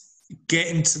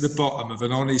getting to the bottom of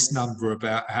an honest number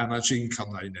about how much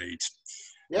income they need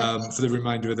for the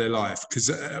remainder of their life.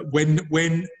 Because when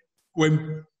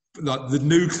like the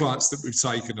new clients that we've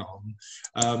taken on,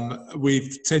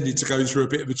 we've tended to go through a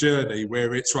bit of a journey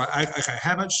where it's right. Okay,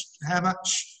 how much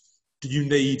do you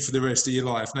need for the rest of your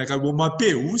life? And they go, well, my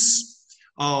bills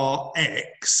are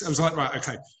X. I was like, right,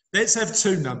 okay, let's have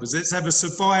two numbers. Let's have a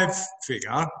survive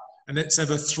figure and let's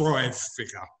have a thrive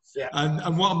figure. Yeah.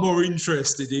 And what I'm more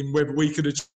interested in, whether we could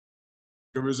achieve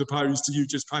as opposed to you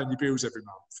just paying your bills every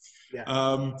month. Yeah.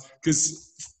 Because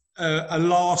a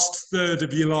last third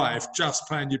of your life just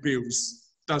paying your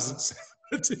bills doesn't sound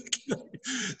particularly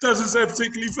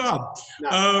fun.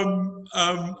 No.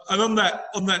 And on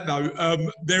that note,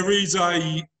 there is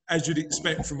as you'd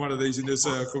expect from one of these inner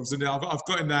circles, and I've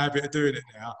got in the habit of doing it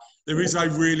now, there is a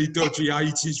really dodgy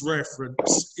 80s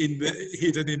reference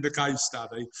hidden in the case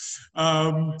study.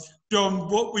 John,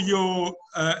 what were your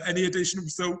any additional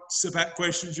thoughts about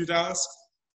questions you'd ask?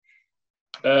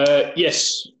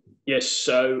 Yes.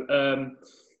 So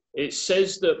it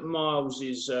says that Miles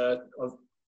is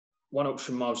one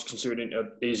option Miles considering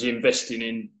is investing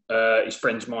in his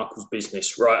friend Michael's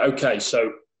business. Right. Okay.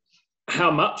 So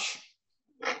how much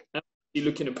are you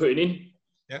looking at putting in?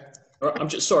 Yeah. Right, I'm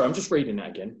just reading that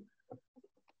again.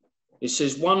 It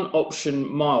says one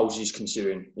option Miles is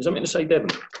considering. Is that meant to say Devon?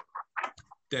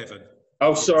 Devon.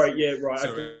 Oh, sorry. Yeah. Right.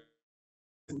 Sorry.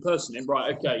 Okay. Person in.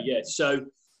 Right. Okay. Yeah. So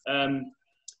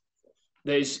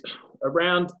there's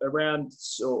around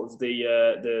sort of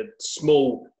the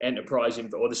small enterprise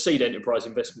or the seed enterprise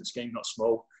investment scheme, not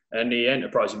small, and the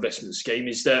enterprise investment scheme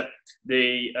is that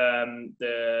the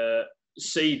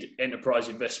seed enterprise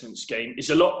investment scheme is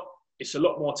a lot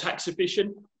more tax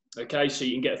efficient. Okay, so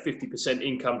you can get a 50%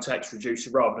 income tax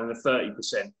reducer rather than a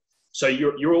 30%. So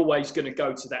you're always going to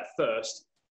go to that first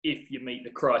if you meet the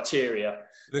criteria.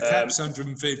 The cap's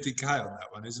 150k on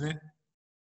that one, isn't it?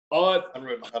 I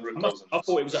 100,000.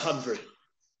 thought it was 100.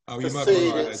 Oh, you might be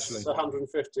right, it's actually.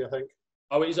 150, I think.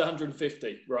 Oh, it is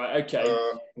 150. Right. Okay.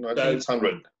 No, I think it's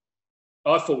 100.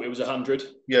 I thought it was 100.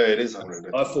 Yeah, it is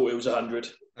 100. I thought it was 100.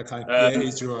 Okay. Yeah, it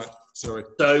is right. Sorry.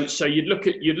 So you'd look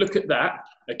at that.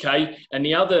 Okay.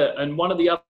 And one of the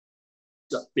other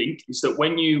I think is that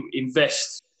when you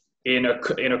invest in a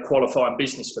qualifying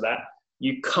business for that,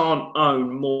 you can't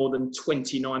own more than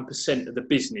 29% of the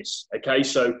business. Okay,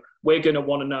 so we're going to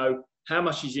want to know how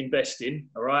much he's investing,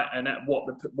 all right, and at what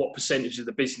percentage of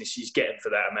the business he's getting for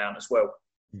that amount as well.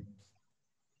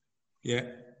 Yeah,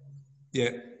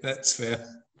 that's fair.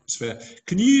 That's fair.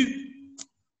 Can you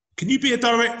be a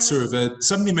director of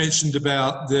somebody mentioned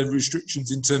about the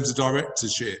restrictions in terms of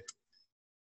directorship?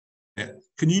 Yeah.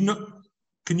 Can you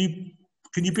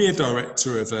be a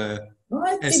director of a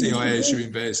SEIS you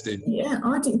invest in? Yeah,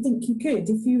 I didn't think you could.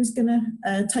 If you was going to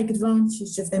take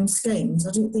advantage of them schemes,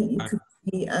 I didn't think you could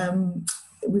be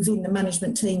within the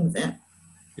management team of it.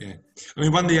 Yeah. I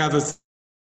mean, one of the other things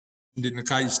in the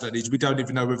case studies, we don't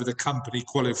even know whether the company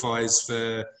qualifies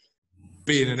for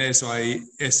being an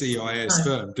SEIS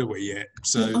firm, do we yet?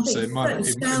 So it might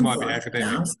be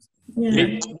academic.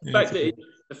 Yeah.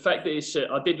 The fact that it says,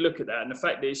 I did look at that, and the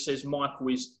fact that it says Michael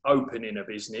is opening a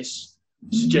business,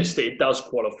 suggest that it does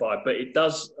qualify, but it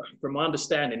does, from my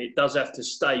understanding, it does have to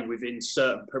stay within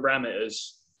certain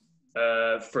parameters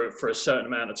for a certain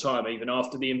amount of time, even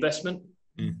after the investment.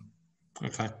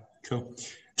 Okay, cool.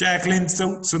 Jacqueline,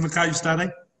 thoughts on the case study?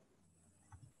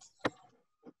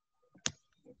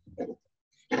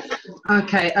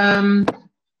 Okay.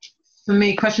 For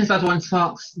me, questions I'd want to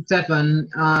ask Devon,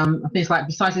 I think it's like,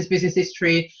 besides his business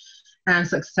history and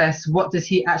success, what does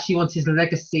he actually want his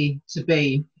legacy to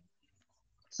be?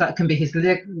 So that can be his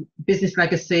business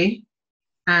legacy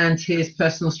and his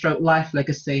personal stroke life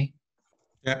legacy.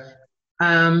 Yeah.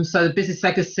 So the business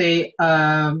legacy,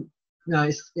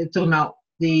 it's talking about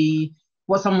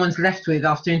what someone's left with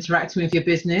after interacting with your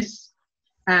business,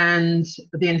 and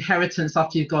the inheritance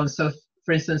after you've gone. So,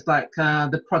 for instance, like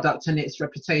the product and its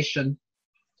reputation.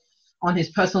 On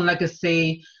his personal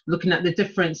legacy, looking at the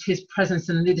difference his presence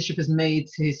and leadership has made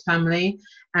to his family,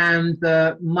 and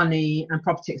the money and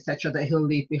property, etc., that he'll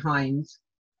leave behind.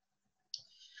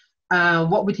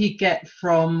 What would he get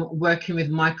from working with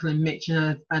Michael and Mitch in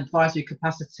an advisory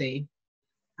capacity?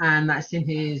 And that's in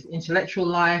his intellectual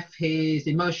life, his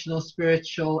emotional,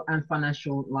 spiritual, and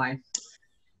financial life.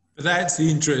 But that's the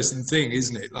interesting thing,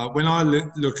 isn't it? Like, when I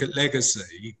look at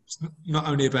legacy, it's not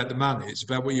only about the money, it's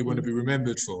about what you want to be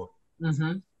remembered for.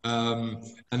 And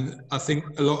I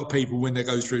think a lot of people, when they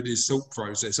go through this thought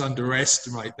process,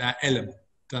 underestimate that element,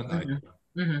 don't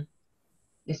they?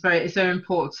 It's very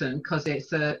important, because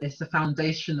it's a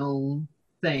foundational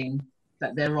thing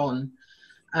that they're on.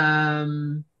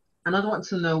 And I'd want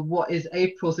to know, what is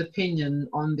April's opinion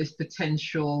on this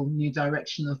potential new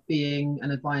direction of being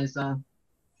an advisor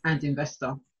and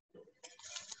investor?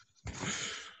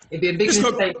 It'd be a big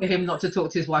mistake for him not to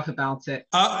talk to his wife about it.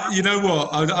 You know what?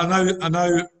 I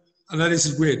know this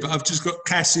is weird, but I've just got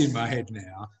Cassie in my head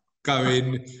now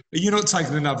going, you're not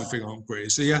taking another thing on,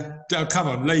 Chris, are you? Oh, come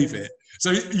on, leave it. So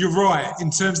you're right.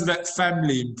 In terms of that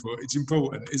family input, it's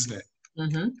important, isn't it?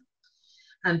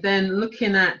 And then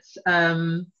looking at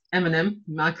Eminem,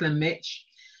 Michael and Mitch,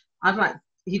 I'd like,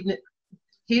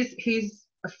 he's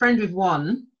a friend with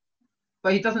one,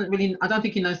 but he doesn't really, I don't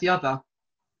think he knows the other.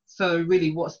 So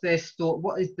really, what's their story?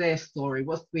 What is their story?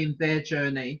 What's been their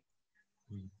journey?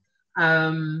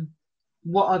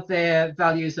 What are their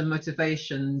values and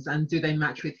motivations, and do they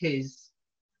match with his?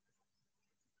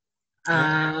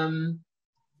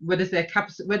 Where does their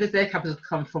capital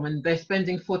come from, and they're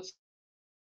spending 40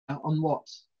 on what?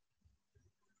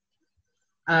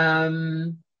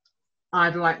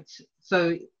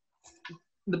 So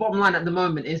the bottom line at the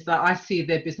moment is that I see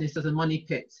their business as a money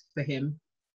pit for him,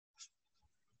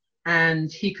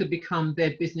 and he could become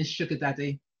their business sugar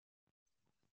daddy,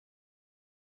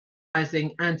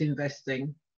 and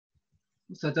investing.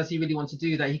 So does he really want to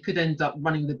do that? He could end up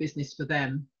running the business for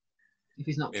them if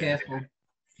he's not careful.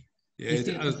 He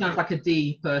sounds like a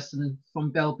D person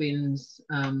from Belbin's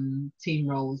team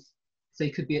roles. So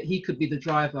he could be the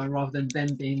driver rather than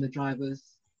them being the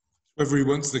drivers. Whether he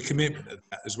wants the commitment of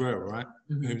that as well, right?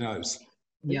 Who knows?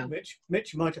 Yeah.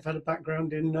 Mitch might have had a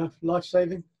background in life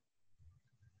saving.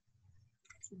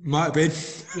 Might have been.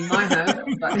 He might have.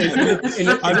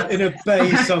 in a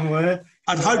bay somewhere.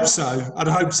 I'd hope so. I'd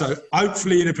hope so.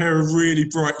 Hopefully in a pair of really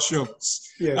bright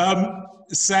shorts. Yeah.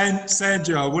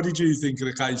 Sandra, what did you think of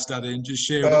the case study? And just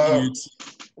share what you'd...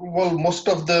 Well, most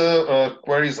of the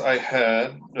queries I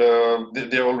had,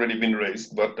 they've already been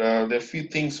raised, but there are a few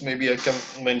things maybe I can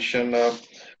mention.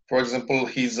 For example,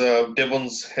 his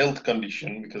Devon's health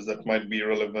condition, because that might be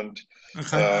relevant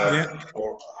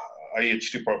for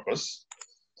IHT purpose.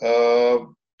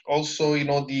 Also,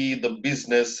 the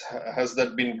business, has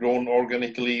that been grown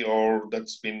organically, or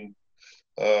that's been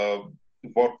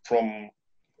bought from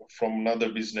another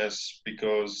business,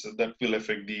 because that will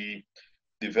affect the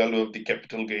value of the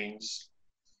capital gains.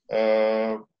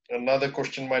 Another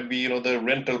question might be, the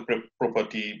rental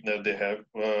property that they have.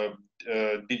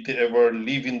 Did they ever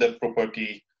live in that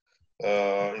property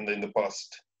in the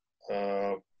past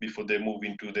before they move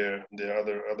into their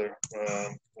other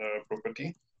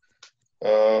property?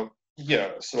 So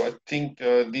I think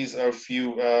these are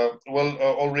few.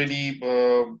 Already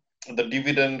the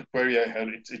dividend query I had,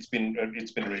 it's been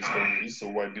raised already. So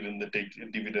why didn't they take a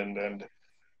dividend? And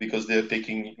because they're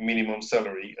taking minimum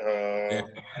salary,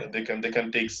 they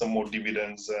can take some more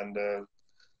dividends and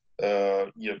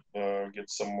get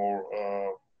some more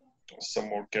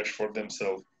cash for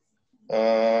themselves.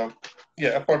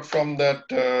 Apart from that,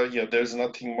 there's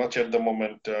nothing much at the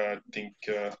moment. I think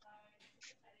to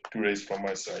raise from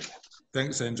my side.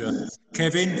 Thanks, Andrew.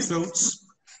 Kevin, thoughts?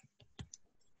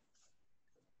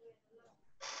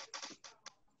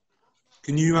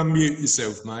 Can you unmute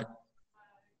yourself, mate?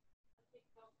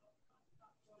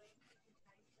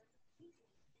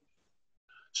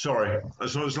 Sorry,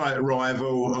 as I was late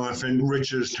arrival, I think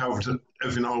Richard's covered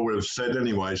everything I would have said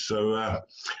anyway, so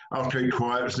I'll keep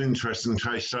quiet. It's an interesting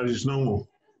case study as normal.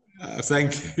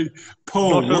 Thank you.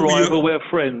 Paul, Not a rival, we're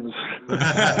friends.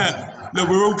 Look,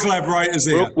 we're all collaborators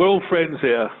here. We're all friends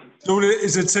here.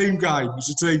 It's a team game. It's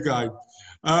a team game.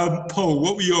 Paul,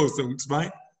 what were your thoughts,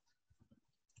 mate?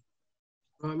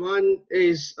 Mine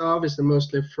is obviously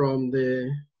mostly from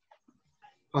the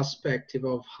perspective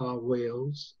of how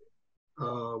Wales,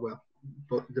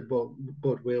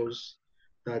 both Wales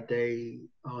that they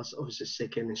are obviously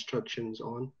seeking instructions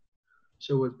on.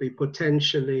 So it would be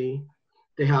potentially,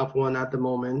 they have one at the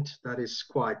moment that is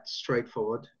quite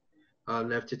straightforward,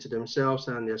 left it to themselves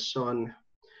and their son.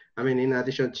 I mean, in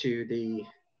addition to the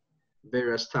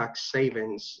various tax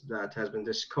savings that has been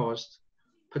discussed,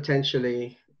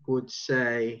 potentially would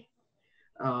say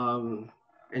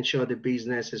ensure the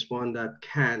business is one that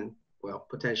can, well,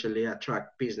 potentially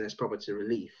attract business property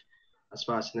relief as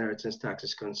far as inheritance tax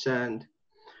is concerned.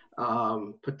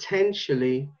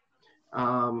 Potentially,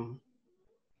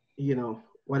 you know,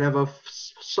 whatever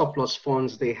surplus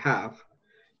funds they have,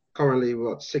 currently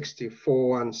what,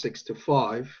 64 and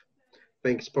 65, I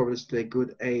think it's probably a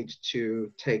good age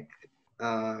to take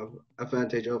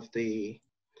advantage of the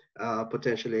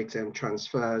potentially exempt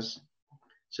transfers.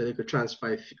 So they could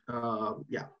transfer, a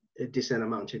decent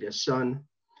amount to their son.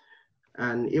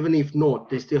 And even if not,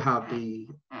 they still have the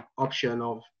option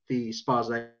of the spouse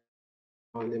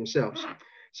on themselves.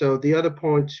 So the other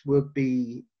point would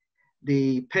be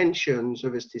the pensions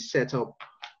obviously set up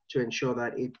to ensure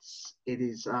that it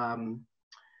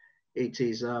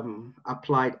is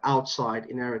applied outside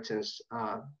inheritance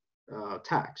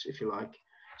tax, if you like,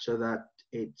 so that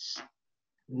it's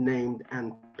named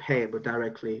and payable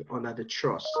directly under the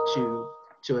trust to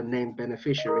a named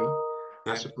beneficiary,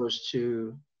 as opposed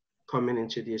to coming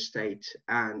into the estate.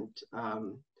 And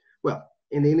well,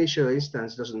 in the initial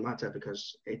instance, it doesn't matter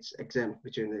because it's exempt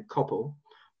between the couple,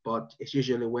 but it's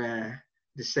usually where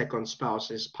the second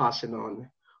spouse is passing on,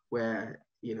 where,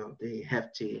 you know, the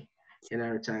hefty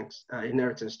inheritance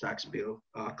tax bill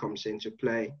comes into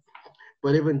play.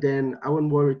 But even then, I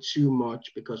wouldn't worry too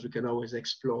much because we can always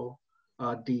explore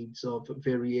deeds of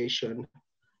variation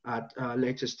at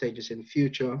later stages in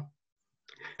future.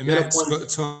 And that's got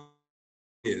 2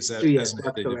 years, that's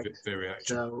correct. Variation.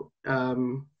 So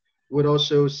would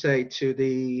also say to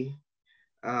the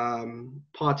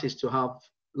parties to have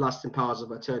lasting powers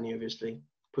of attorney obviously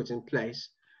put in place,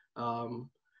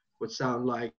 would sound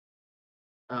like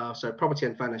property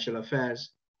and financial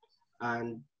affairs,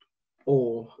 and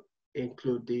or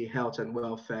include the health and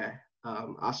welfare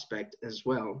aspect as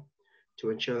well, to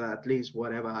ensure that at least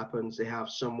whatever happens, they have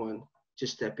someone to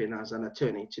step in as an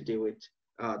attorney to deal with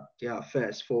their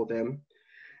affairs for them.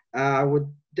 I would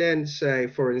then say,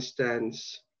 for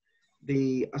instance,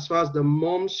 as far as the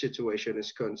mom's situation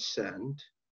is concerned,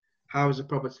 how is the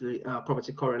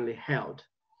property currently held?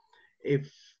 If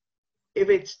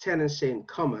it's tenancy in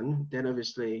common, then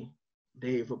obviously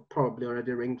they've probably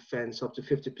already ring fence up to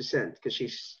 50% because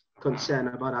she's concerned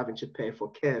about having to pay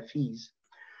for care fees.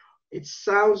 It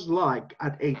sounds like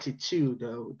at 82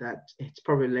 though that it's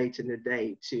probably late in the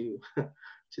day to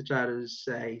try to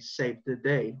say save the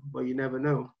day, but you never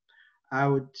know. I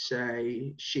would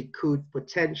say she could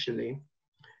potentially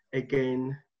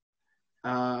again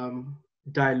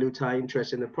dilute her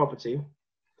interest in the property,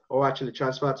 or actually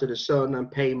transfer to the son and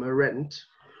pay him a rent.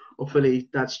 Hopefully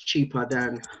that's cheaper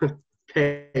than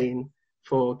paying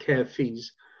for care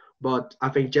fees. But I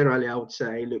think generally I would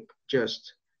say, look,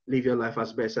 just live your life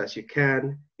as best as you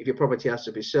can. If your property has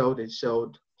to be sold, it's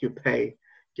sold. You pay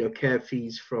your care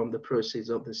fees from the proceeds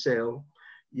of the sale.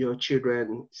 Your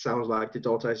children, sounds like the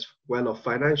daughter is well off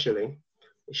financially.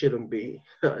 It shouldn't be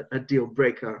a deal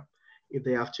breaker if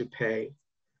they have to pay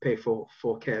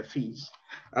for care fees.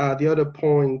 The other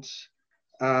point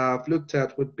I've looked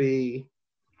at would be,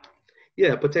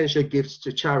 potential gifts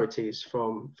to charities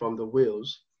from the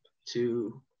wills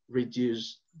to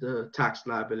reduce the tax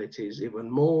liabilities even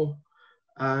more.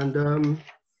 And I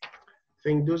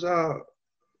think those are,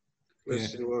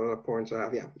 let's see what other points I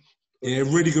have. Yeah,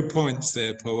 really good points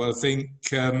there, Paul. I think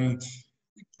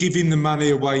giving the money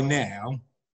away now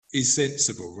is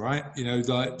sensible, right? You know,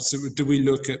 like, so do we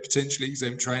look at potentially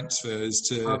exempt transfers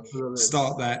to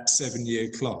start that 7-year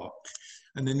clock?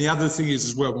 And then the other thing is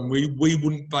as well, when we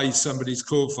wouldn't base somebody's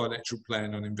core financial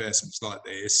plan on investments like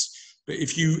this, but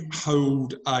if you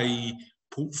hold a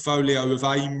portfolio of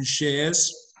AIM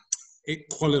shares, it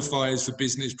qualifies for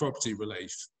business property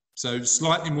relief. So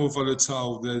slightly more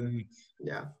volatile than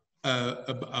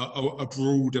a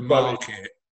broader market,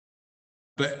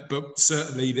 but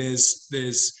certainly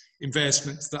there's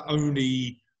investments that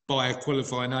only buy a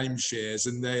qualifying name shares,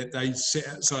 and they sit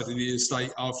outside of the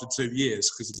estate after 2 years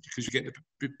because you get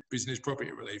the business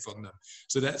property relief on them.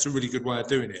 So that's a really good way of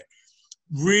doing it.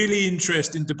 Really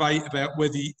interesting debate about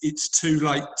whether it's too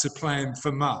late to plan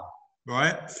for mum,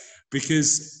 right?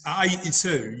 Because at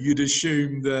 82, you'd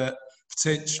assume that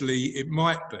potentially it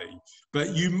might be.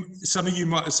 But some of you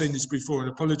might have seen this before, and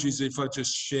apologies if I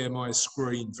just share my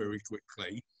screen very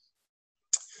quickly.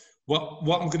 What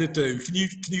I'm going to do, can you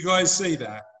guys see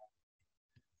that?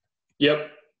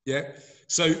 Yep. Yeah.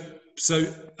 So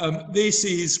this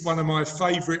is one of my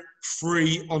favourite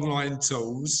free online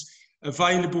tools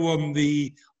available on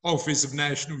the Office of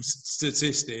National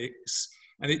Statistics,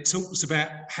 and it talks about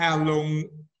how long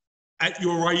at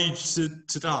your age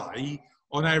today,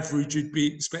 on average, you'd be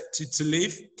expected to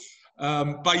live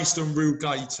based on real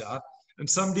data. And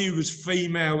somebody who was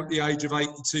female at the age of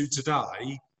 82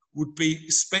 today would be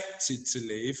expected to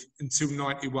live until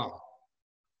 91.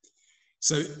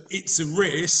 So it's a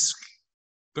risk,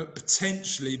 but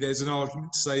potentially there's an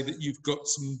argument to say that you've got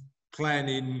some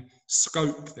planning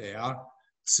scope there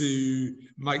to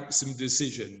make some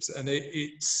decisions. And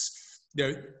it's, you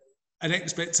know, an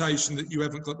expectation that you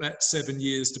haven't got that 7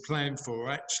 years to plan for,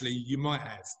 actually you might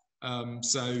have.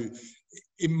 So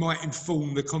it might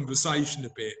inform the conversation a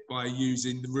bit by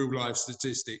using the real life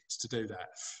statistics to do that.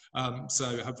 So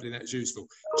hopefully that's useful.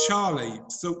 Charlie,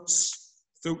 thoughts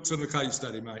on the case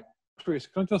study, mate? Chris,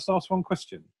 can I just ask one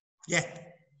question? Yeah.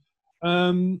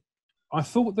 I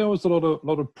thought there was a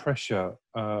lot of pressure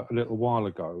a little while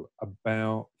ago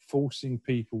about forcing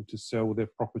people to sell their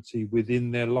property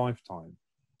within their lifetime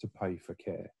to pay for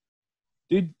care.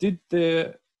 Did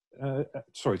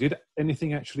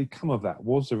anything actually come of that?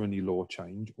 Was there any law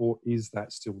change, or is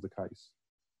that still the case?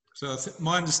 So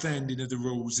my understanding of the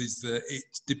rules is that it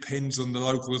depends on the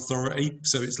local authority.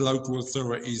 So it's local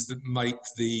authorities that make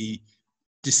the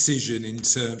decision in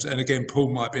terms, and again, Paul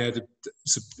might be able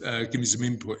to give me some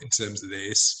input in terms of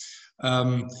this.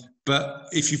 But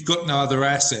if you've got no other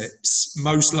assets,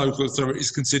 most local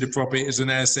authorities consider property as an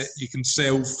asset you can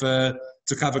sell to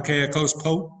cover care costs,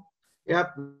 Paul?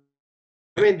 Yep.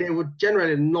 I mean, they would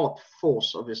generally not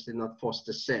force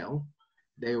the sale.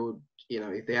 They would, you know,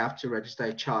 if they have to register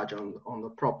a charge on the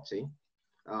property,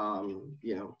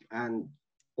 you know, and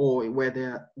or where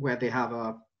they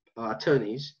have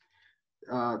attorneys,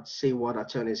 see what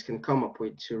attorneys can come up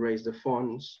with to raise the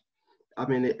funds. I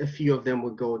mean, a few of them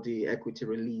would go the equity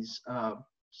release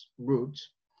route,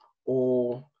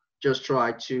 or just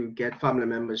try to get family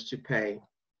members to pay,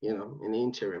 you know, in the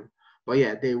interim. But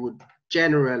yeah, they would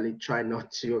generally try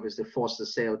not to obviously force the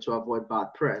sale to avoid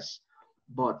bad press.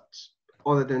 But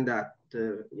other than that,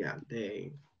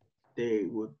 they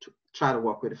would try to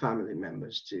work with the family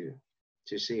members to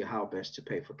see how best to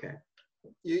pay for care.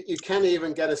 You can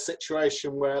even get a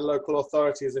situation where local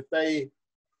authorities, if they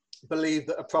believe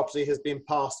that a property has been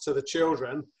passed to the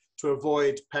children to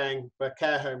avoid paying for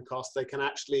care home costs, they can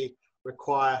actually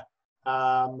require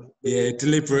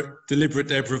deliberate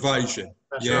deprivation.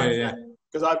 That's right, yeah.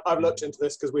 Because I've looked into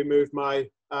this, because we moved my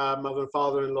mother and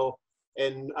father-in-law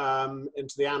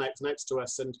into the annex next to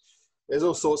us, and there's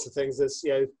all sorts of things. There's,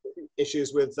 you know,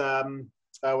 issues with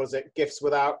gifts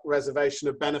without reservation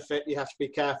of benefit you have to be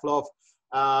careful of.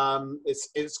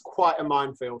 It's quite a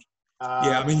minefield.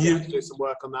 I mean, you have to do some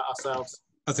work on that ourselves.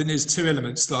 I think there's two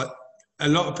elements. Like, a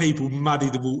lot of people muddy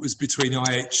the waters between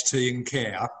IHT and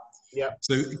care. Yeah.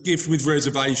 So gift with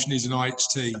reservation is an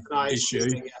IHT issue.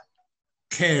 Yeah.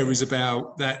 Care is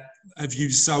about that. Have you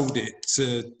sold it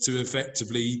to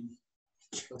effectively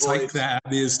take that out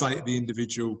of the estate of the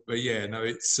individual? But yeah, no,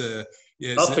 it's I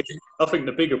think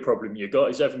the bigger problem you got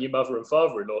is having your mother and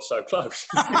father-in-law so close.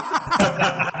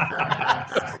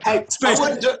 Hey,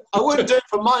 I wouldn't do it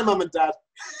for my mum and dad,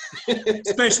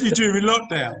 especially during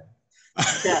lockdown.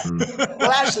 Yeah.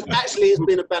 Well, actually, it's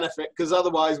been a benefit, because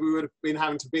otherwise we would have been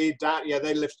having to be down. Yeah,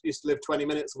 they used to live 20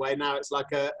 minutes away. Now it's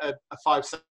like a 5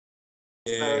 second.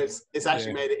 Yeah. So it's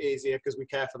actually made it easier because we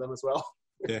care for them as well.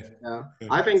 Yeah.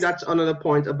 I think that's another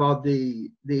point about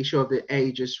the issue of the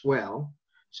age as well.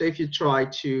 So if you try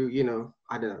to, you know,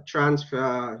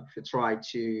 transfer, if you try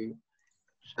to,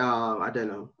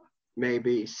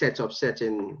 maybe set up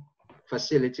certain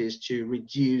facilities to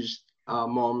reduce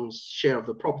mom's share of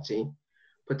the property,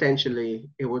 potentially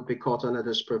it would be caught under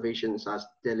those provisions as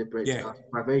deliberate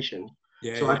deprivation.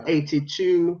 At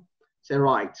 82, say,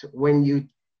 right, when you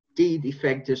did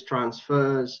effect these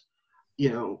transfers, you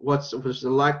know, what was the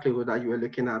likelihood that you were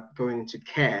looking at going into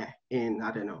care in,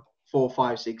 4,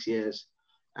 5, 6 years,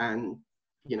 and,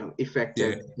 you know,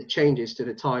 effected the changes to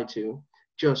the title,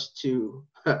 just to,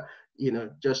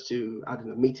 just to, I don't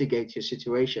know, mitigate your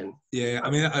situation. Yeah, I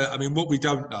mean, what we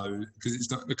don't know, because it's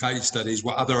not the case study, is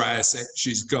what other assets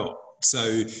she's got.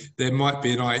 So there might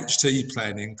be an IHT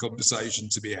planning conversation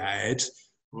to be had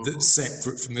that's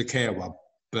separate from the care one.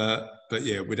 But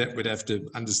yeah, we'd have to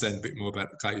understand a bit more about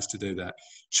the case to do that.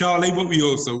 Charlie, what were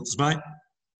your thoughts, mate?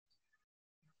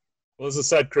 Well, as I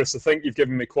said, Chris, I think you've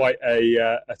given me quite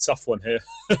a tough one here.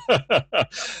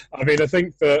 I mean, I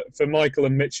think for Michael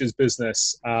and Mitch's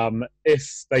business,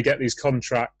 if they get these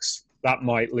contracts, that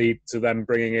might lead to them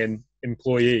bringing in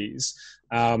employees.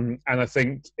 And I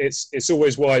think it's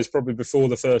always wise, probably before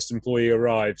the first employee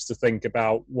arrives, to think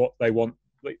about what they want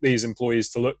these employees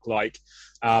to look like,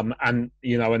 and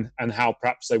how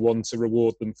perhaps they want to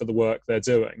reward them for the work they're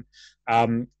doing.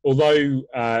 Although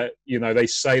they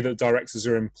say that directors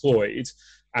are employed,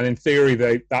 and in theory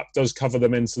that does cover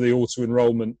them into the auto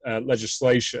enrolment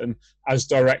legislation. As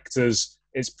directors,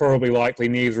 it's probably likely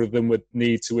neither of them would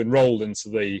need to enrol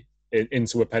into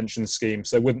a pension scheme,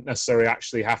 so they wouldn't necessarily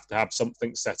actually have to have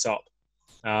something set up.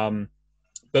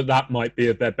 But that might be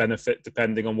of their benefit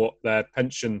depending on what their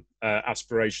pension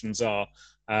aspirations are,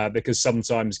 because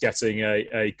sometimes getting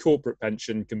a corporate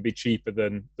pension can be cheaper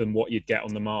than what you'd get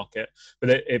on the market. But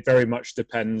it very much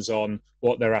depends on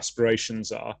what their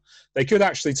aspirations are. They could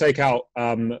actually take out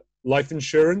life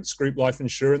insurance, group life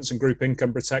insurance and group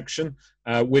income protection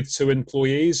with 2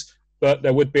 employees. But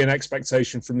there would be an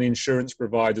expectation from the insurance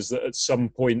providers that at some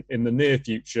point in the near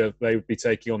future, they would be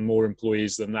taking on more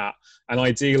employees than that. And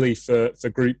ideally for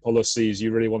group policies,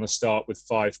 you really want to start with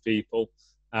 5 people.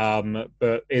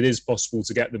 But it is possible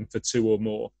to get them for 2 or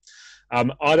more.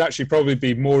 I'd actually probably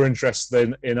be more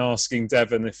interested in asking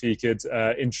Devon if he could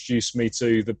introduce me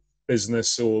to the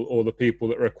business or the people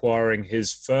that are acquiring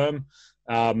his firm.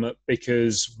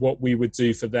 Because what we would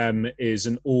do for them is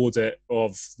an audit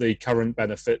of the current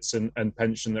benefits and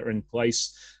pension that are in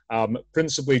place,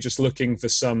 principally just looking for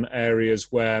some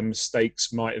areas where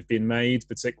mistakes might have been made,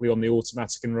 particularly on the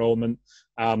automatic enrolment,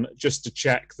 just to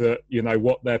check that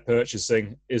what they're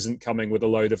purchasing isn't coming with a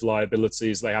load of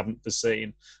liabilities they haven't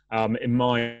foreseen. In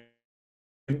my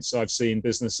experience, I've seen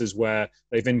businesses where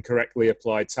they've incorrectly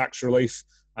applied tax relief.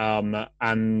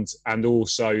 And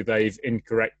also they've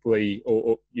incorrectly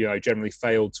or generally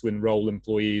failed to enrol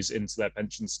employees into their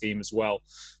pension scheme as well.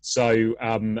 So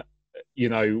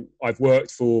I've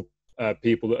worked for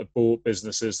people that have bought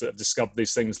businesses that have discovered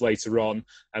these things later on,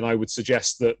 and I would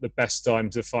suggest that the best time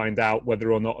to find out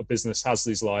whether or not a business has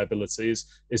these liabilities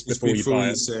is before you buy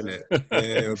it. Sell it.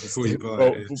 Yeah, or before you buy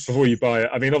it. Before you buy it.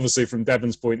 I mean, obviously from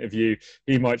Devon's point of view,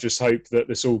 he might just hope that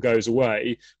this all goes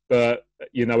away, but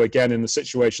again, in the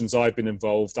situations I've been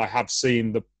involved, I have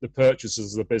seen the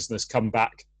purchasers of the business come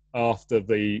back after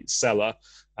the seller,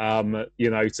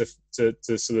 to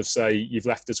sort of say, you've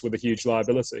left us with a huge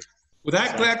liability. Well,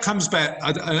 that comes back,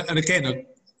 and again,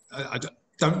 I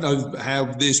don't know how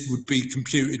this would be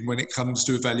computed when it comes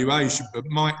to evaluation, but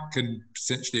Mike can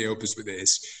potentially help us with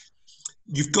this.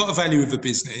 You've got a value of a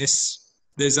business.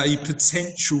 There's a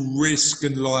potential risk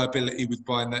and liability with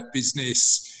buying that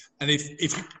business, and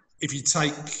if you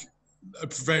take a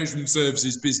professional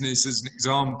services business as an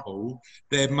example,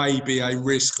 there may be a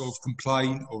risk of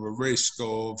complaint or a risk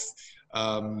of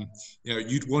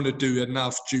you'd want to do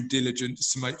enough due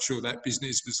diligence to make sure that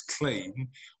business was clean.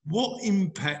 What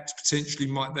impact potentially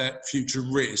might that future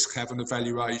risk have on the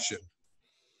valuation?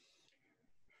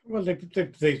 Well,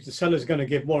 the seller's going to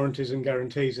give warranties and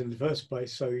guarantees in the first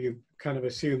place, so you kind of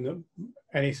assume that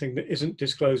anything that isn't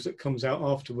disclosed that comes out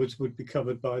afterwards would be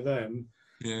covered by them.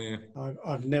 Yeah.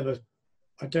 I've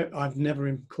never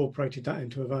incorporated that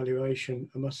into evaluation,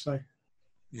 I must say.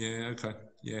 Yeah. Okay.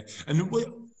 Yeah. And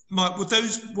Mike, would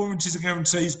those warranties and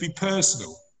guarantees be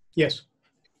personal? Yes.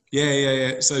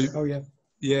 Yeah. So. Oh yeah.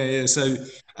 Yeah. So,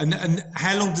 and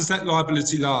how long does that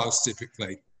liability last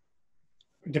typically?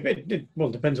 Well,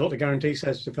 depends what the guarantee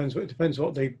says. Depends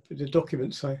what the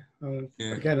documents say.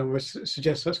 Again, I would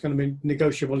suggest that's going to be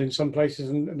negotiable in some places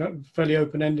and fairly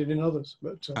open-ended in others.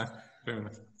 But fair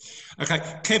enough. Okay,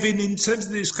 Kevin, in terms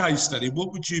of this case study,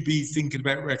 what would you be thinking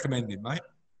about recommending, mate?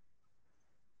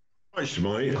 Thanks,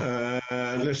 mate.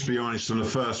 Let's be honest, on the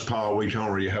first part, we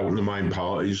can't really help on the main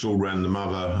part. It's all around the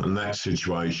mother and that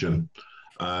situation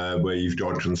where you've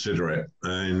got to consider it.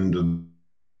 And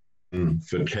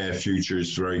for Care Future,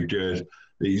 it's very good.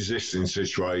 The existing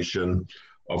situation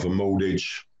of a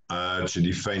mortgage to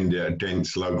defend it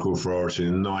against local authority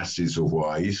in the nicest of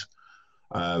ways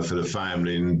for the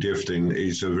family and gifting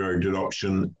is a very good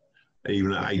option,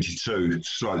 even at 82. It's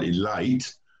slightly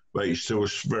late, but it's still a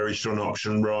very strong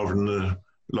option rather than the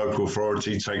local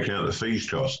authority taking out the fees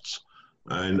costs.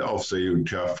 And obviously you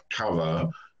have cover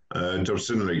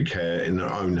domiciliary care in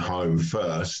their own home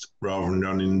first, rather than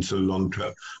running into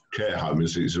long-term care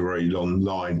homes. It's a very long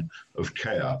line of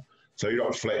care. So you've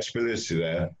got flexibility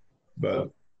there, but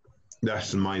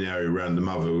that's the main area around the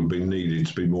mother would be needed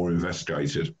to be more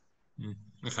investigated.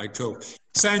 Okay, cool.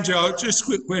 Sanjay, just a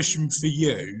quick question for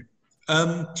you.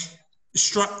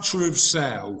 Structure of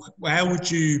sale, how would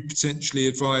you potentially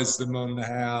advise them on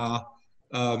how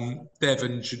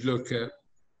Devon should look at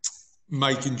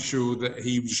making sure that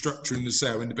he was structuring the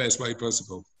sale in the best way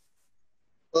possible?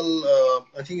 Well,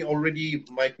 I think already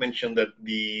Mike mentioned that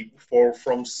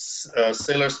from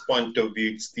seller's point of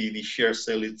view, it's the share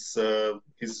sale. It's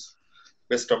his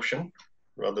best option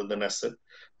rather than asset.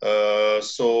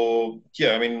 So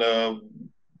yeah, I mean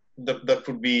that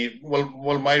would be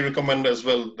well. My recommend as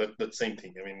well that same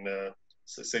thing. I mean,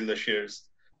 sell the shares,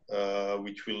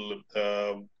 which will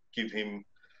give him.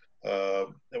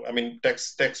 I mean,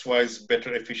 tax wise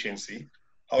better efficiency.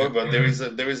 However, there is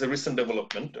a recent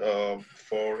development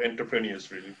for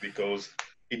entrepreneurs really, because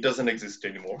it doesn't exist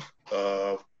anymore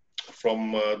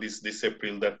from this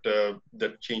April,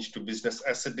 that changed to business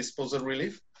asset disposal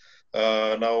relief.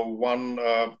 Now one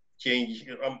change,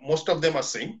 most of them are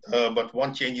same, but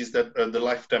one change is that the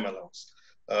lifetime allowance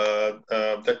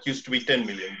that used to be 10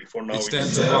 million before. Now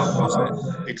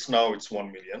it's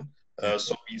 1 million.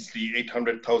 So obviously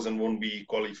 800,000 won't be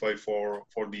qualified for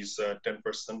these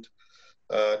 10%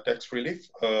 tax relief.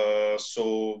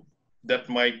 So that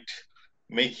might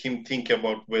make him think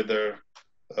about whether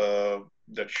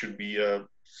that should be a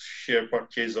share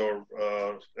purchase or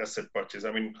asset purchase.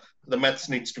 I mean, the maths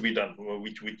needs to be done,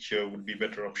 which would be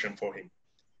better option for him.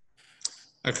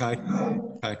 Okay.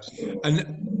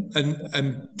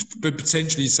 But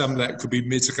potentially some of that could be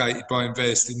mitigated by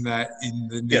investing that in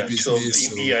the new business.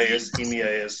 So in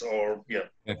EIS or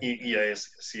EIS,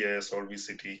 CIS or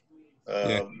VCT.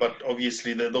 But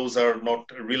obviously those are not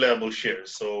reliable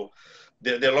shares. So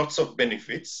there are lots of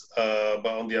benefits, but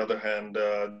on the other hand,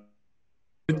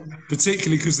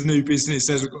 particularly because the new business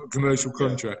hasn't got a commercial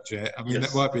contract yet. I mean,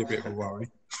 that might be a bit of a worry.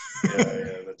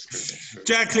 That's true.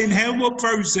 Jacqueline, what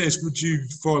process would you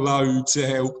follow to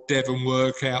help Devon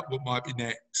work out what might be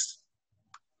next?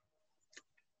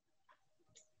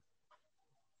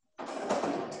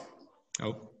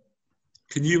 Oh,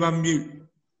 can you unmute?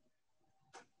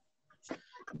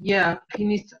 Yeah, he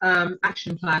needs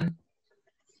action plan.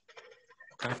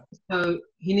 Okay. So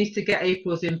he needs to get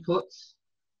April's input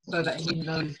so that he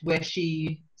knows where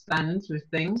she stands with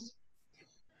things.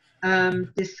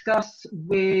 Discuss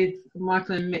with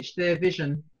Michael and Mitch their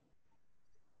vision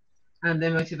and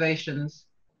their motivations.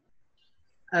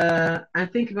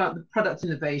 And think about the product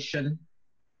innovation.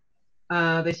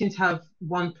 They seem to have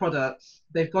one product.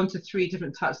 They've gone to 3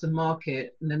 different types of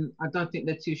market, and then I don't think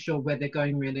they're too sure where they're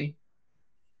going really.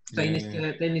 So they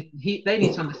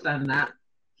need to understand that.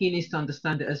 He needs to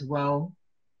understand it as well.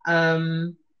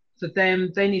 For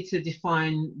them, they need to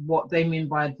define what they mean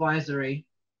by advisory,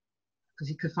 because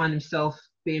he could find himself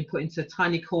being put into a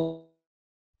tiny call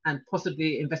and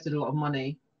possibly invested a lot of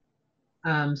money.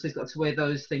 So he's got to weigh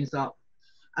those things up.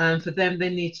 For them, they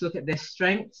need to look at their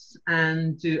strengths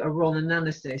and do a role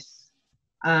analysis,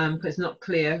 because it's not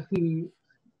clear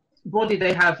broadly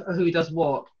they have who does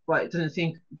what, but it doesn't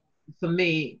seem, for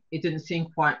me, it didn't seem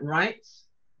quite right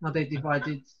how they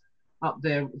divided up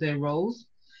their roles.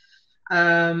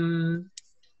 Do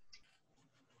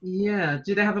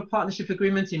they have a partnership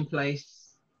agreement in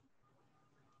place?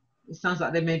 It sounds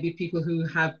like there may be people who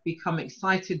have become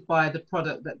excited by the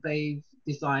product that they've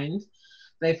designed.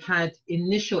 They've had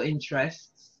initial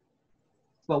interests,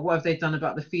 but what have they done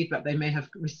about the feedback they may have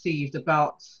received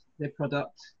about their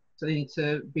product? So they need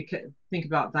to think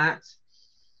about that.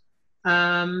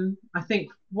 I think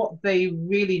what they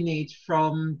really need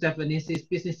from Devon is his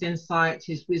business insight,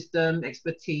 his wisdom,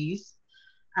 expertise,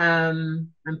 and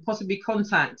possibly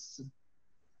contacts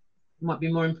might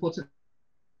be more important.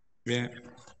 Yeah.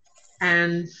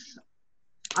 And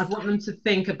I want them to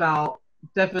think about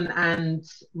Devon and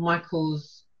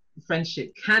Michael's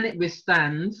friendship. Can it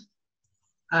withstand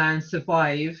and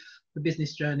survive the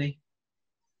business journey?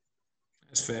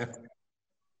 That's fair.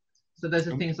 So those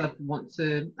are things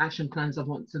action plans I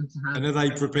want them to have. And are they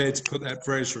prepared to put that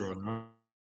pressure on?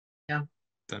 Yeah.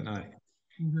 Don't know.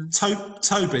 Mm-hmm.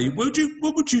 Toby,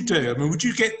 what would you do? I mean, would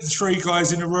you get the 3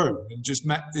 guys in a room and just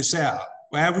map this out?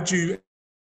 How would you,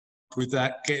 with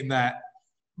that,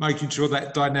 making sure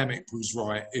that dynamic was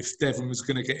right if Devon was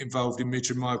going to get involved in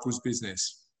Mitch and Michael's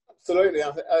business? Absolutely.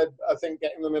 I think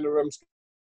getting them in a room is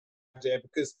a good idea,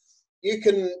 because you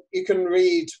can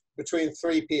read between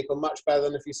three people much better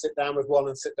than if you sit down with one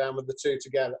and sit down with the two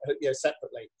together,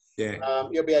 separately. Yeah.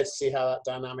 You'll be able to see how that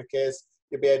dynamic is.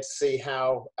 You'll be able to see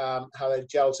how they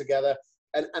gel together,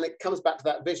 and it comes back to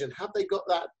that vision. Have they got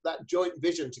that joint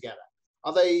vision together?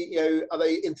 Are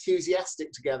they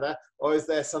enthusiastic together, or is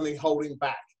there something holding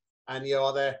back? And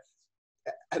are there,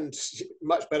 and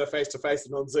much better face to face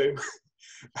than on Zoom.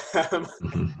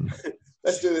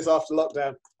 Let's do this after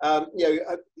lockdown.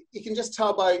 You can just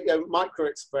tell by micro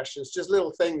expressions, just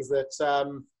little things that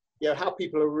how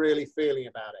people are really feeling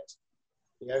about it.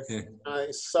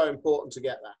 It's so important to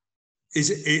get that.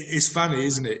 It's funny,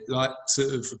 isn't it? Like,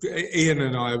 sort of, Ian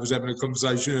and I was having a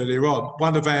conversation earlier on,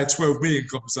 one of our 12 million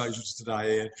conversations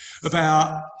today, Ian,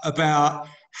 about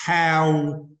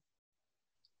how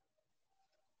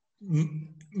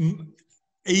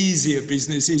easier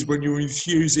business is when you're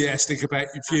enthusiastic about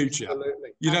your future.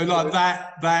 Absolutely. Like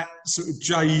that sort of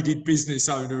jaded business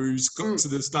owner who's got to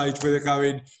the stage where they're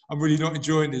going, I'm really not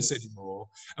enjoying this anymore.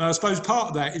 And I suppose part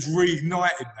of that is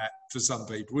reigniting that for some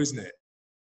people, isn't it?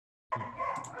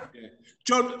 Yeah.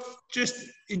 John, just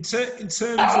in terms of,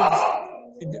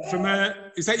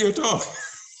 is that your dog?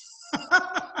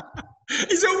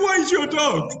 Is it always your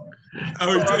dog?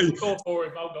 He's going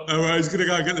to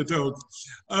go and get the dog.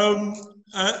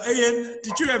 Ian,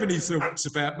 did you have any thoughts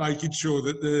about making sure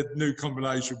that the new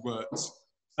combination works?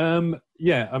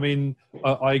 Yeah, I mean,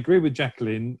 I agree with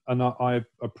Jacqueline, and I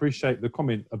appreciate the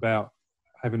comment about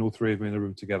having all three of them in the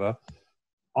room together.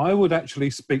 I would actually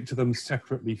speak to them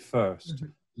separately first,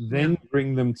 then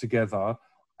bring them together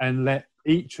and let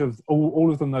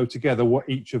all of them know together what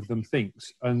each of them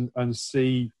thinks, and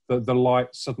see the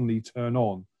light suddenly turn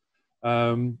on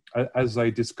as they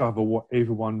discover what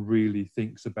everyone really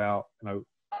thinks about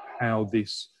how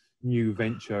this new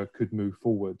venture could move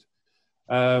forward.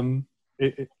 I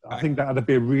think that would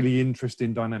be a really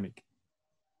interesting dynamic.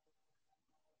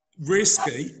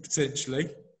 Risky, potentially.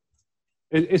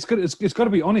 It's got to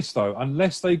be honest though.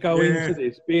 Unless they go into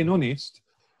this being honest,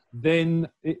 then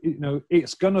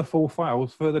it's going to fall foul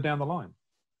further down the line.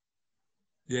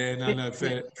 Yeah, no,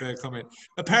 fair comment.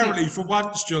 Apparently, for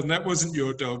once, John, that wasn't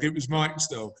your dog; it was Mike's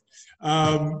dog.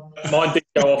 Mine did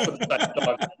go off at the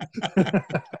same time.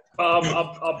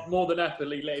 I'm more than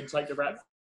happily let him take the rat.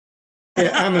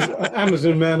 Yeah,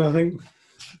 Amazon man, I think.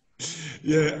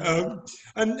 Yeah,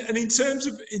 and in terms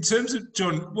of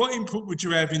John, what input would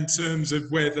you have in terms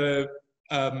of whether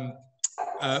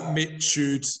Mitch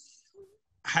should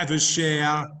have a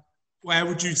share? How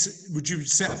would you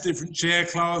set up different share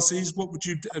classes? What would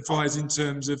you advise in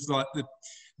terms of like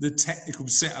the technical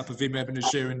setup of him having a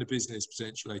share in the business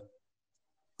potentially?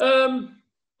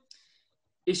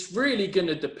 It's really going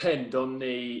to depend on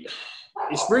the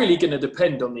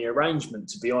arrangement,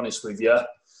 to be honest with you.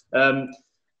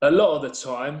 A lot of the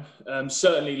time,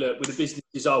 certainly look, with the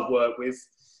businesses I work with,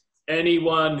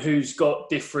 anyone who's got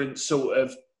different sort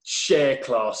of share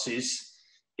classes,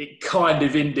 it kind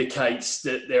of indicates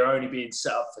that they're only being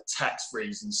set up for tax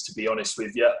reasons, to be honest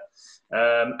with you.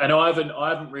 And I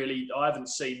haven't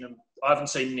seen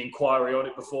an inquiry on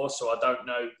it before, so I don't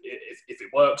know if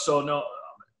it works or not.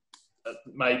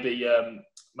 Maybe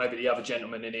the other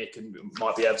gentleman in here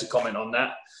might be able to comment on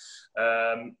that.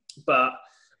 But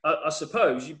I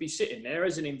suppose you'd be sitting there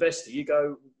as an investor. You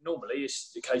go, normally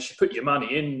it's the case you put your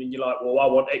money in and you're like, well, I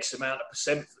want X amount of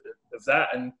percent of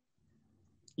that, and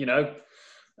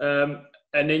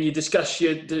and then you discuss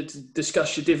your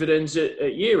dividends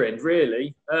at year end.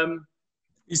 Really,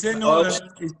 is there not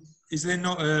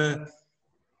a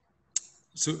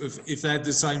sort of, if they had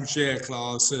the same share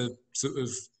class, a sort of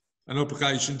an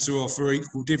obligation to offer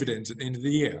equal dividends at the end of the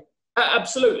year?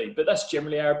 Absolutely, but that's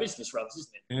generally how our business runs,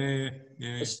 isn't it?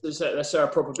 Yeah. That's how our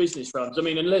proper business runs. I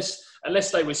mean, unless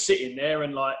they were sitting there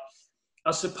and like,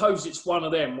 I suppose it's one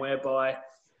of them whereby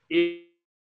if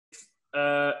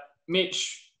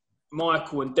Mitch,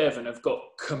 Michael and Devon have got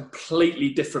completely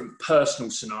different personal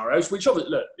scenarios, which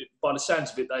obviously, look, by the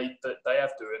sounds of it, they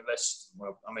have to, unless,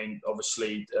 well, I mean,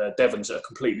 obviously Devon's at a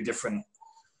completely different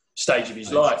stage of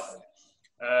his life.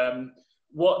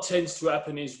 What tends to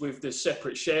happen is with the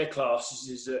separate share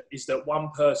classes is that one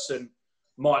person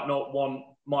might not want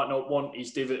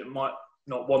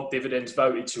dividends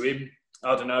voted to him.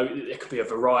 I don't know. There could be a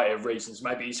variety of reasons.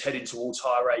 Maybe he's heading towards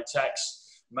higher rate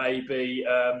tax. Maybe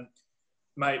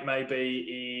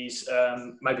he's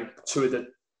maybe two of the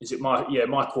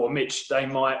Michael or Mitch. They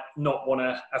might not want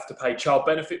to have to pay child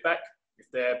benefit back if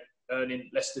they're earning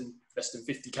less than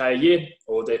 50k a year,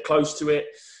 or they're close to it.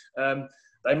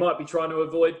 They might be trying to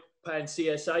avoid paying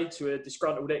CSA to a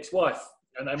disgruntled ex-wife.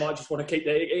 and they might just want to keep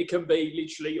their. It can be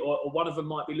literally, or one of them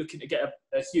might be looking to get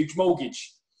a huge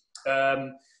mortgage.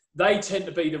 They tend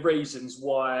to be the reasons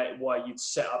why you'd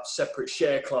set up separate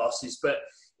share classes, but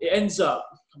it ends up,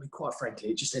 I mean, quite frankly,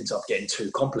 it just ends up getting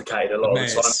too complicated a lot of the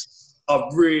time. I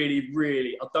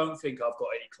don't think I've got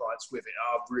any clients with it.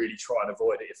 I really try and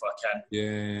avoid it if I can.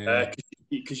 Yeah.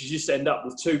 Because you just end up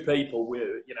with two people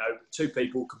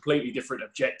completely different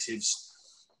objectives,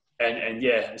 and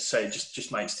yeah, so it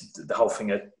just makes the whole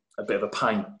thing a bit of a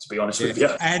pain, to be honest with you.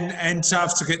 And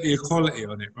tough to get the equality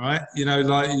on it, right? You know,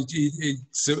 like it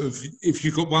sort of, if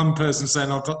you've got one person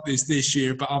saying I've got this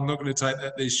year, but I'm not going to take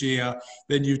that this year,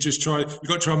 then you've got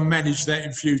to try and manage that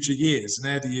in future years. And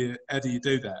how do you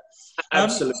do that?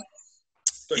 Absolutely.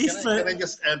 So can I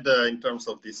just add in terms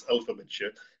of this alphabet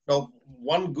share? Now,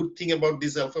 one good thing about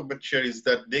this alphabet share is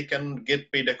that they can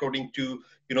get paid according to,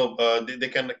 they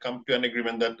can come to an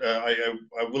agreement that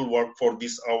I will work for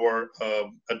this hour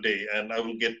a day and I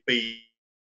will get paid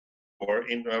for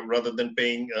rather than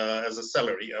paying as a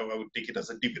salary. I would take it as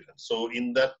a dividend. So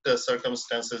in that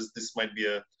circumstances, this might be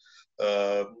a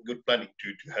good planning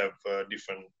to have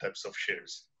different types of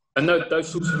shares. And those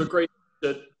sorts of agreements,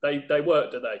 they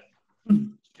work, do they?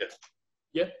 Yeah.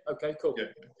 Yeah. Okay. Cool.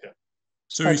 Yeah.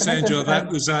 So, Sandra, that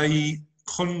was a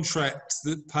contract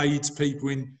that paid people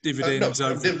in dividends.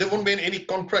 No, there won't be any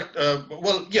contract.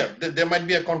 Well, yeah, there might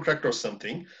be a contract or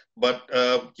something, but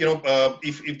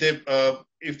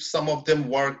if some of them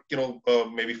work,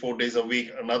 maybe 4 days a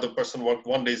week, another person work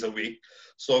 1 day a week.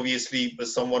 So obviously,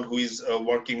 someone who is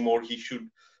working more, he should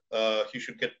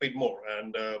get paid more,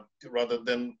 and rather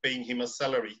than paying him a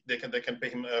salary, they can pay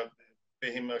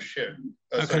him a share.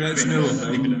 Okay, that's new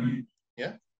on me.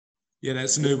 Yeah. Yeah,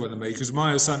 that's a new one to me, because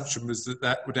my assumption was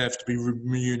that would have to be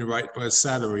remunerated by a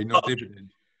salary, not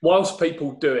dividend. Whilst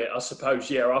people do it, I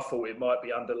suppose, I thought it might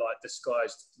be under like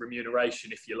disguised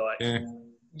remuneration, if you like.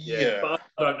 Yeah. But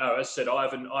I don't know. As I said, I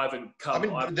haven't come.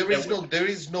 I mean, there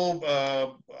is no.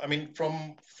 I mean,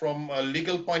 from a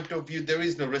legal point of view, there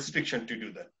is no restriction to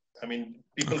do that. I mean,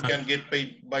 people can get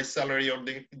paid by salary, or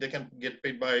they can get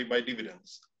paid by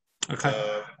dividends. Okay.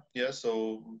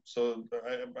 So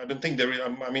I don't think there is.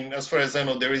 I mean, as far as I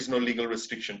know, there is no legal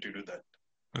restriction to do that.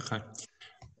 Okay.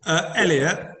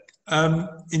 Elliot,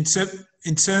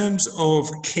 in terms of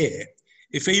Kit,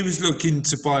 if he was looking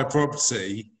to buy a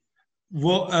property,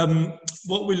 what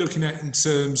we're looking at in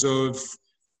terms of,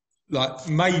 like,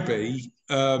 maybe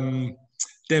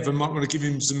Devon might want to give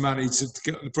him some money to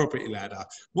get on the property ladder.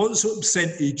 What sort of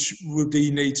percentage would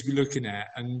he need to be looking at,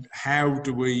 and how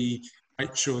do we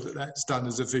make sure that that's done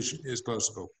as efficiently as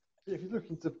possible? If you're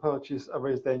looking to purchase a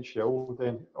residential,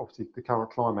 then obviously the current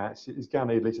climate is going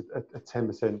to need at least a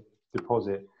 10%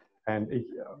 deposit, and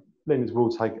lenders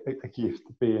will take a gift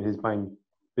being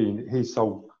his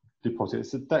sole deposit.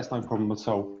 So that's no problem at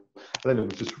all. Then it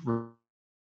was just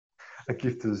a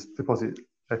gifter's deposit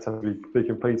that has to be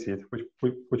completed,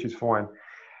 which is fine.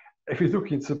 If you're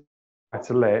looking to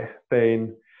let,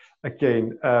 then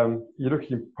again, you're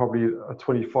looking probably a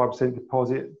 25%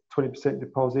 deposit, 20%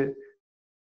 deposit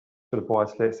for the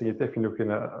buy-to-let. So you're definitely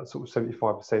looking at a sort of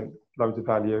 75% loan to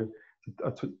value,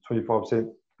 a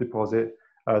 25% deposit.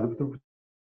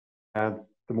 And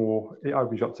the more it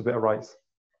opens up to better rates.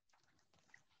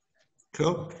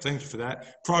 Cool. Thank you for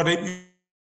that. Pradeep?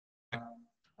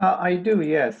 I do,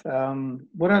 yes.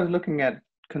 What I was looking at,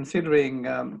 considering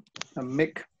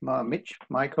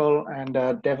Michael,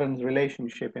 and Devon's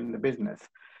relationship in the business,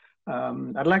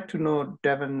 I'd like to know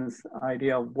Devon's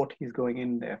idea of what he's going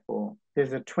in there for.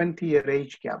 There's a 20-year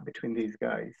age gap between these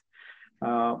guys.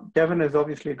 Devon has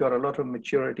obviously got a lot of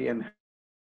maturity and.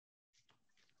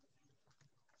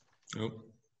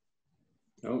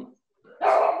 Oh.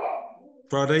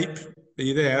 Pradeep, are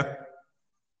you there?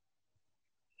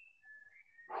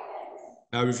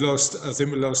 No, we've lost. I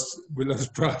think we lost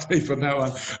Pradeep on that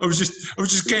one. I was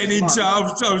just getting into. I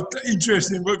was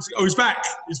interested in. Oh, he's back.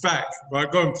 He's back.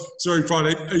 Right, go on. Sorry,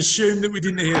 Pradeep. I assume that we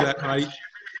didn't hear that, mate.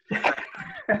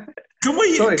 Can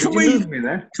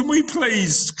we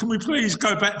please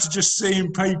go back to just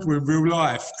seeing people in real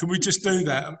life? Can we just do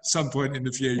that at some point in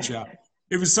the future?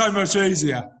 It was so much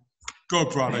easier. Go on,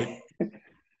 Pradeep.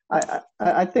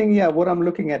 I think, what I'm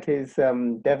looking at is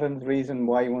Devon's reason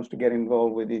why he wants to get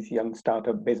involved with this young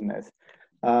startup business.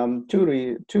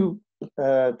 Two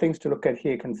things to look at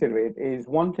here, consider it, is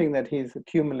one thing that he's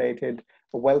accumulated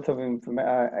a wealth of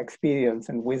experience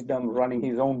and wisdom running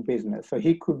his own business. So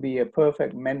he could be a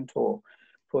perfect mentor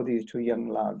for these two young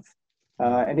lads.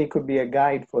 And he could be a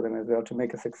guide for them as well to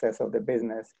make a success of their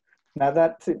business. Now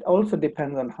it also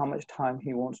depends on how much time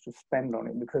he wants to spend on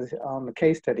it, because on the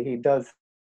case study, he does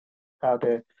out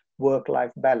a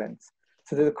work-life balance.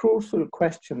 So there's a crucial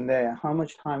question there. How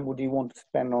much time would he want to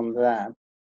spend on that?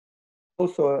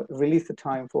 Also release the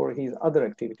time for his other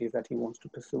activities that he wants to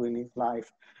pursue in his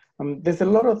life. There's a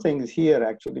lot of things here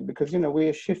actually, because, you know, we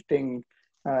are shifting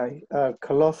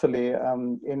colossally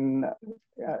when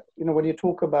you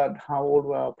talk about how old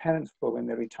our parents were when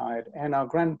they retired and our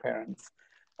grandparents.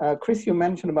 Chris, you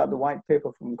mentioned about the white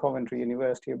paper from Coventry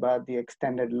University about the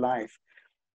extended life.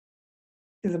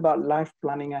 It's about life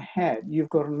planning ahead. You've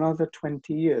got another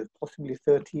 20 years, possibly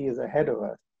 30 years ahead of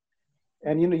us.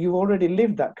 And, you know, you've already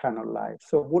lived that kind of life.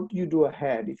 So what do you do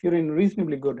ahead? If you're in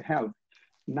reasonably good health,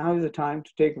 now is the time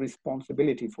to take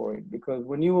responsibility for it. Because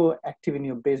when you were active in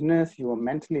your business, you were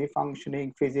mentally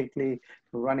functioning, physically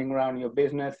running around your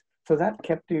business. So that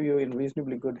kept you in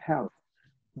reasonably good health.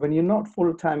 When you're not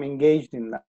full-time engaged in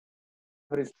that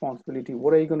responsibility,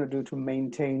 what are you going to do to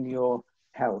maintain your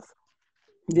health?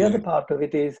 The other part of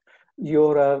it is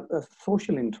your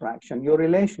social interaction, your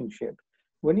relationship.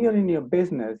 When you're in your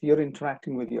business, you're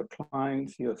interacting with your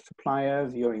clients, your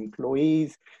suppliers, your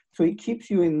employees. So it keeps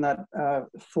you in that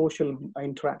social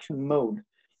interaction mode.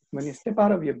 When you step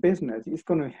out of your business, it's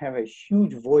going to have a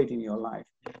huge void in your life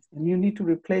and you need to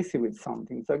replace it with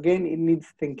something. So again, it needs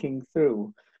thinking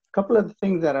through. A couple of the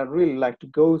things that I'd really like to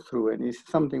go through, and it's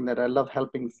something that I love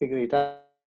helping figure it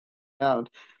out,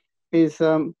 is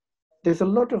there's a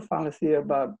lot of fallacy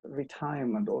about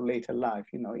retirement or later life.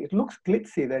 You know, it looks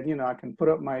glitzy that, you know, I can put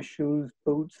up my shoes,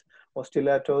 boots, or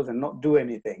stilettos and not do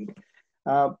anything.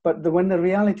 But when the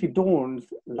reality dawns,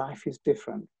 life is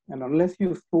different. And unless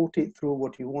you've thought it through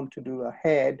what you want to do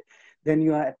ahead, then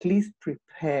you are at least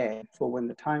prepared for when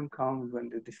the time comes, when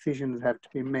the decisions have to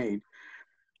be made.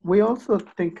 We also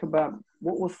think about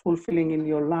what was fulfilling in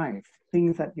your life,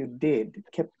 things that you did, it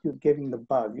kept you giving the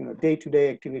buzz, you know,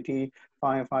 day-to-day activity,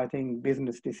 firefighting,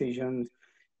 business decisions.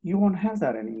 You won't have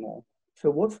that anymore. So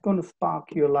what's going to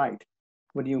spark your light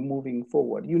when you're moving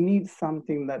forward? You need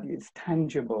something that is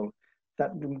tangible,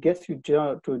 that gets you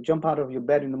to jump out of your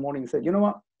bed in the morning and say, you know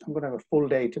what, I'm going to have a full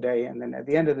day today. And then at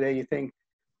the end of the day, you think,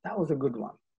 that was a good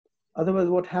one. Otherwise,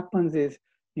 what happens is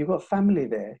you've got family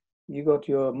there. You got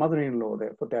your mother-in-law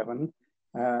there for Devon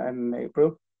and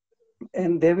April,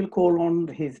 and they will call on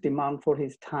his demand for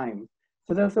his time.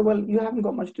 So they'll say, well, you haven't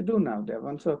got much to do now,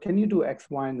 Devon, so can you do X,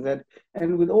 Y, and Z?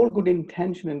 And with all good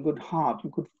intention and good heart,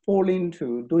 you could fall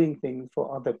into doing things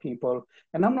for other people.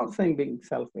 And I'm not saying being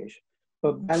selfish,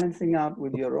 but balancing out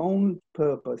with your own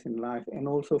purpose in life and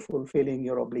also fulfilling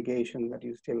your obligation that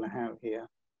you still have here.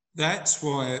 That's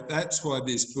why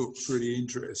this book's really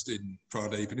interesting,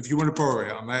 Pradeep. And if you want to borrow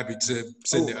it, I'm happy to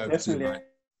send it over to you, mate.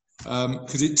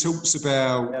 Because it talks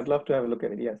about... I'd love to have a look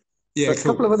at it, yes. Yeah, but a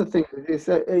couple of other things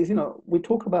is, you know, we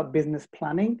talk about business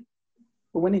planning,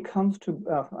 but when it comes to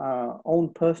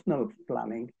own personal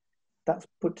planning, that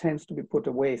tends to be put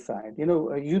away side. You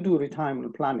know, you do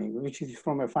retirement planning, which is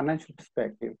from a financial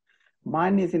perspective.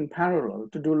 Mine is in parallel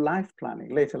to do life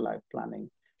planning, later life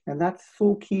planning. And that's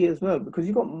so key as well, because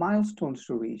you've got milestones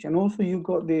to reach. And also you've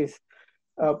got this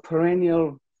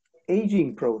perennial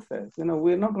aging process. You know,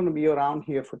 we're not going to be around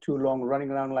here for too long, running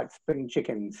around like spring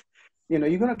chickens. You know,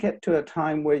 you're going to get to a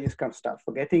time where you're just going to start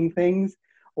forgetting things,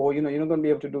 or, you know, you're not going to be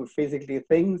able to do physically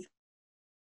things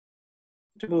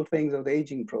of the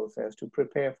aging process to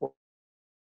prepare for.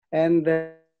 And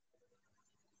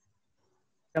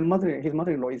his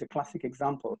mother-in-law is a classic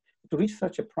example. To reach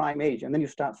such a prime age, and then you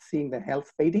start seeing the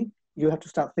health fading, you have to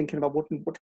start thinking about what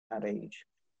at that age.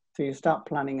 So you start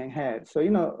planning ahead. So, you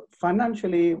know,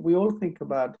 financially, we all think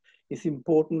about it's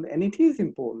important, and it is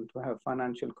important to have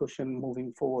financial cushion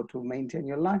moving forward to maintain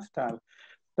your lifestyle.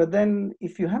 But then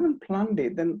if you haven't planned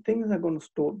it, then things are going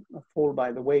to fall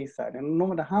by the wayside. And no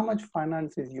matter how much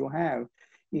finances you have,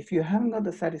 if you haven't got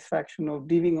the satisfaction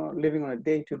of living on a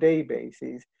day-to-day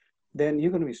basis, then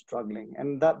you're going to be struggling.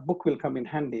 And that book will come in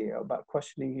handy about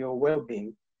questioning your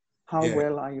well-being. How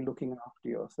well are you looking after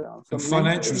yourself? So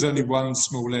financial is only one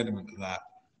small element of that.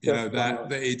 You know,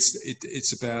 that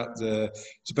it's about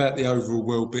the overall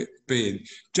well-being.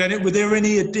 Janet, were there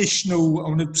any additional? I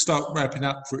want to start wrapping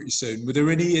up pretty soon. Were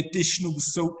there any additional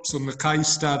thoughts on the case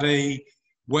study?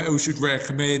 What else you'd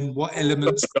recommend? What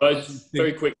elements? Guys,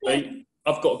 very quickly,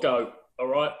 I've got to go. All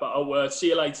right, but I'll see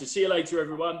you later. See you later,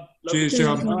 everyone. Cheers,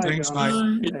 John. Thanks,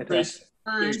 mate. Chris.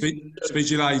 Speak to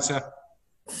you later.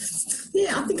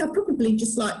 Yeah, I think I'd probably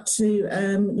just like to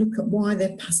look at why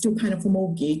they're still paying off a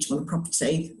mortgage on a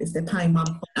property. If they're paying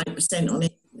 1.8% on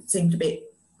it, it seemed a bit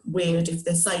weird if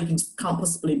their savings can't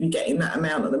possibly be getting that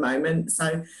amount at the moment.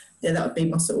 So, yeah, that would be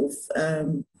my sort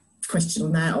of question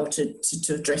on that, or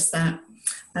to address that.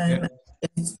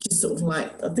 it's just sort of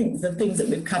like, I think the things that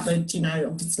we've covered, you know,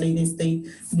 obviously there's the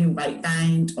nil rate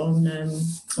band on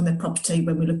their property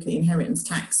when we look at inheritance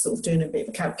tax, sort of doing a bit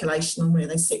of a calculation on where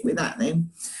they sit with that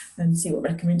then, and see what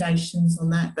recommendations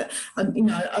on that. But you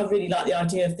know, I really like the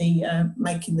idea of the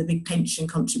making the big pension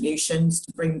contributions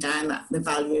to bring down the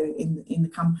value in the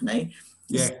company.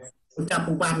 Yeah, it's a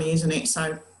double whammy, isn't it?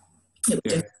 So it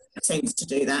would make sense to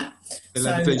do that.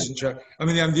 I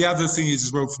mean, the other thing is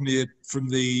as well from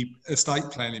the estate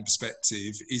planning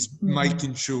perspective is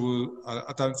making sure.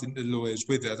 I don't think the lawyer's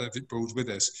with us. I don't think Paul's with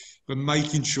us, but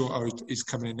making sure he's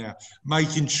coming in now.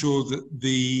 Making sure that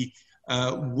the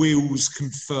wills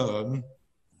confirm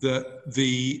that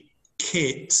the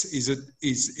kit is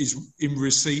in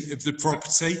receipt of the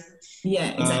property.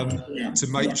 Yeah, exactly. To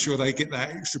make sure they get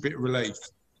that extra bit of relief.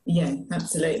 Yeah,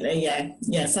 absolutely. Yeah,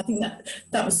 yes. I think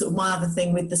that was sort of my other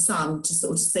thing with the son, to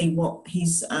sort of see what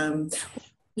his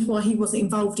why he wasn't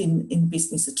involved in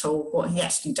business at all, what he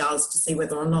actually does, to see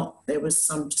whether or not there was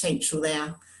some potential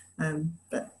there.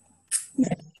 But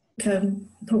yeah,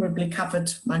 probably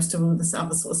covered most of all this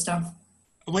other sort of stuff.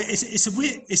 Well, it's a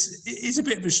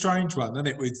bit of a strange one, isn't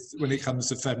it, when it comes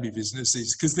to family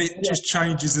businesses, because it just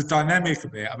changes the dynamic a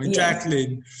bit. I mean,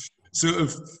 Jacqueline, sort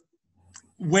of,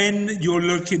 when you're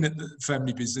looking at the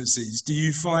family businesses, do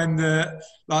you find that,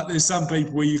 like, there's some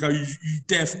people where you go, you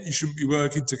definitely shouldn't be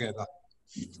working together?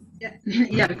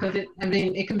 Yeah, because it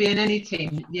can be in any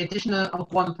team. The addition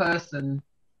of one person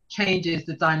changes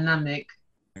the dynamic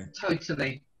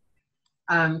totally,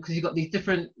 because you've got these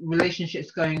different relationships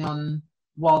going on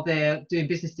while they're doing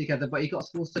business together, but you've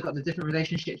also got the different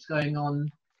relationships going on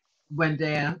when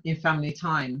they're in family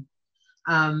time.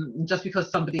 Just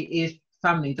because somebody is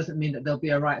family doesn't mean that they'll be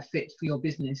a right fit for your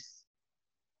business.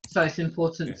 So it's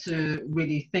important to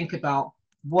really think about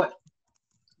what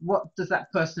does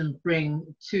that person bring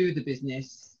to the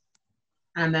business,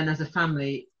 and then as a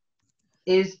family,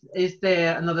 does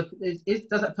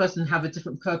that person have a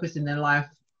different purpose in their life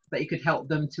that you could help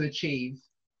them to achieve,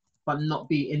 but not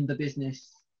be in the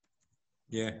business?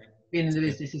 Yeah. Being in the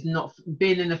business is not,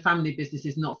 being in a family business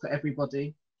is not for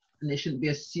everybody, and it shouldn't be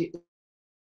assumed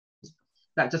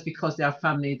that just because they are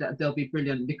family that they'll be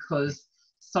brilliant, because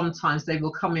sometimes they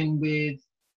will come in with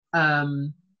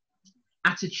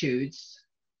attitudes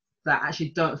that actually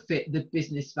don't fit the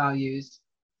business values,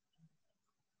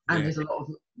 and there's a lot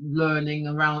of learning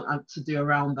to do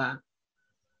around that.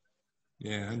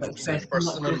 Yeah,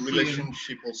 personal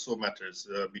relationship also matters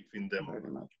between them.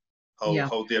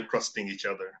 How they are trusting each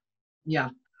other. Yeah.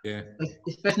 Yeah.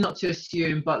 It's best not to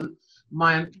assume, but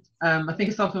I think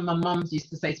it's something my mum used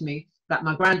to say to me, that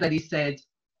my granddaddy said,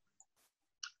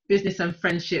 business and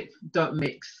friendship don't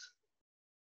mix.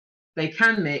 They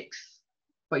can mix,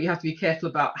 but you have to be careful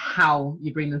about how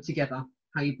you bring them together,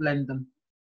 how you blend them.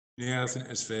 Yeah, I think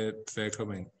that's fair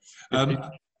comment.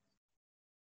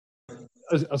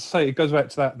 As I say, it goes back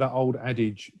to that old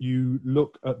adage: you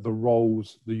look at the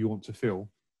roles that you want to fill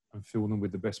and fill them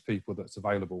with the best people that's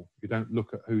available. You don't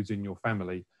look at who's in your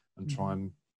family and try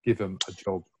and give them a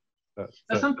job that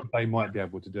they might be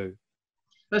able to do.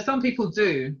 But some people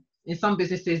do. In some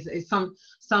businesses,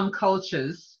 some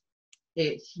cultures,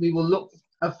 we will look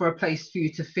for a place for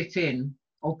you to fit in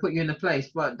or put you in a place,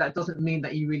 but that doesn't mean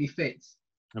that you really fit.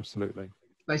 Absolutely.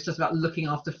 But it's just about looking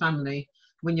after family.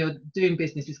 When you're doing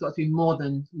business, it's got to be more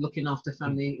than looking after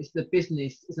family. It's the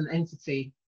business, it's an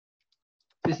entity.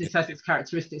 Business has its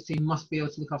characteristics, so you must be able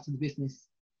to look after the business.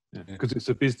 Yeah, because it's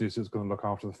a business that's going to look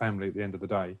after the family at the end of the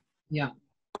day. Yeah.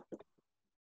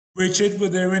 Richard, were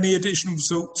there any additional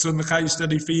thoughts on the case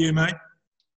study for you, mate?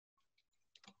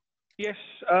 Yes,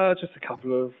 just a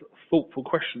couple of thoughtful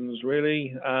questions,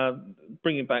 really.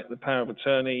 Bringing back the power of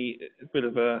attorney, a bit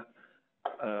of an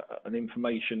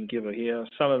information giver here.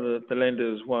 Some of the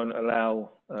lenders won't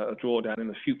allow a drawdown in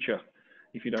the future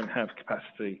if you don't have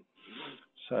capacity.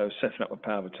 So setting up a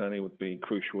power of attorney would be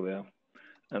crucial there.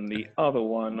 And the other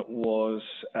one was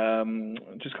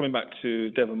just coming back to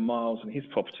Devon Miles and his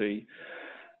property.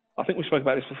 I think we spoke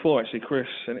about this before, actually, Chris,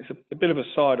 and it's a bit of a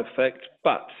side effect,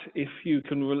 but if you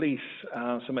can release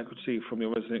some equity from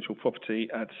your residential property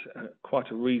at quite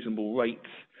a reasonable rate,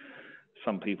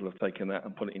 some people have taken that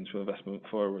and put it into investment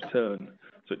for a return,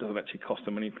 so it doesn't actually cost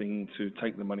them anything to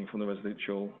take the money from the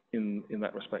residential in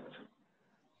that respect.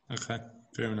 Okay,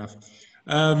 fair enough.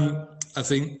 I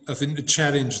think the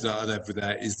challenge that I'd have with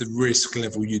that is the risk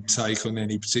level you'd take on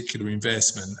any particular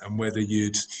investment, and whether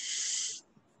you're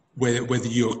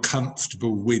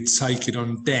comfortable with taking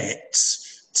on debt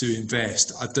to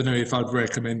invest. I don't know if I'd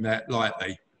recommend that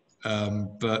lightly,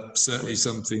 but certainly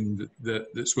something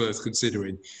that's worth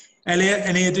considering. Elliot,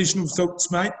 any additional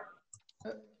thoughts, mate?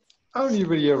 Only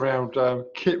really around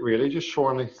Kit, really, just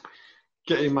trying to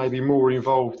get him maybe more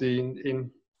involved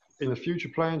in the future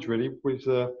plans, really, with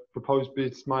proposed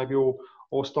bids, maybe,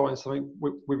 or starting something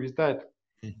with his dad,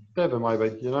 Devon,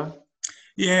 maybe, you know.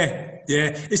 Yeah,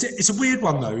 yeah. It's a weird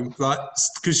one though, like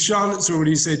because Charlotte's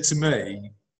already said to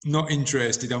me, not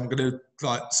interested. I'm going to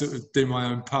like sort of do my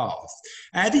own path.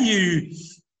 How do you?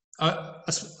 I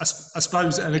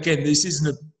suppose, and again, this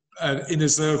isn't an inner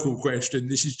circle question.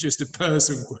 This is just a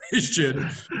person question.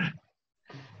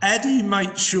 How do you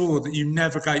make sure that you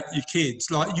navigate your kids?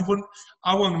 Like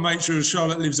I want to make sure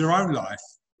Charlotte lives her own life.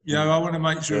 You know, I want to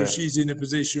make sure she's in a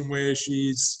position where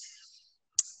she's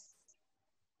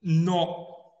not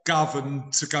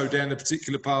governed to go down a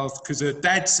particular path because her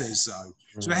dad says so.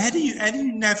 So how do you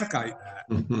navigate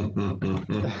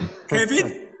that,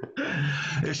 Kevin?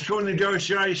 It's called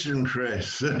negotiation,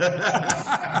 Chris.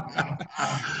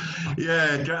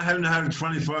 Yeah, having had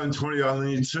 25 and 21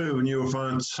 and you two, and you will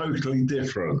find totally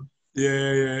different.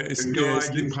 Yeah. It's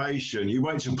patient. You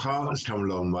wait till partners come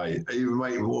along, mate. Even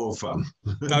make it more fun.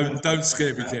 Don't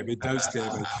scare me, Kevin. Don't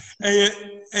scare me.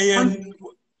 Ian,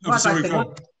 I'm sorry,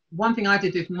 one thing I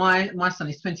did with my son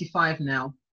is 25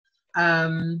 now,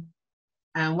 and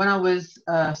when I was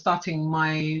starting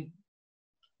my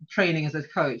training as a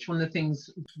coach, one of the things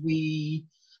we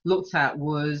looked at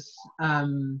was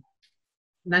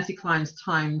Nancy Klein's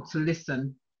Time to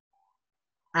Listen,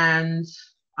 and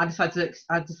I decided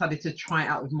to try it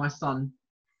out with my son.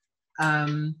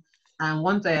 And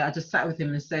one day I just sat with him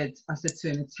and I said to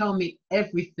him, tell me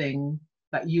everything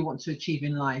that you want to achieve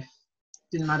in life.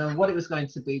 Didn't matter what it was going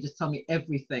to be, just tell me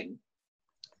everything.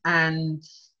 And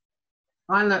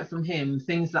I learned from him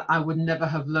things that I would never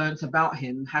have learned about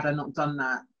him had I not done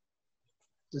that.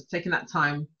 Just taking that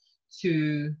time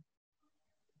to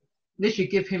literally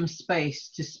give him space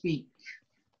to speak.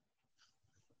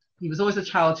 He was always a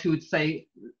child who would say,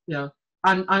 you know,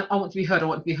 I want to be heard, I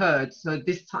want to be heard. So at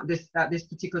this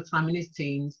particular time in his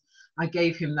teens, I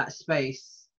gave him that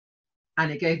space,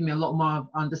 and it gave me a lot more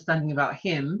understanding about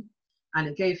him, and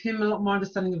it gave him a lot more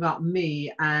understanding about me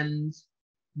and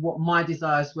what my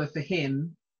desires were for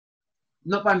him,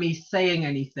 not by me saying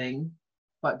anything,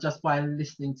 but just by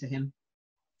listening to him.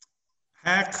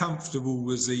 How comfortable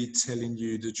was he telling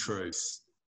you the truth?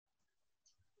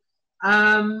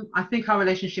 I think our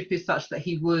relationship is such that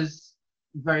he was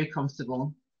very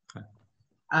comfortable. Okay.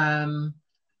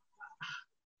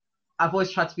 I've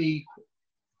always tried to be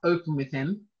open with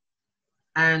him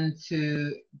and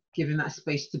to give him that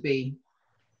space to be.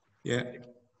 Yeah.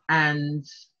 And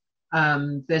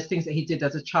there's things that he did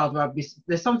as a child where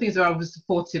there's some things that I was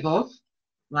supportive of,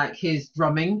 like his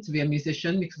drumming, to be a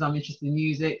musician, because I'm interested in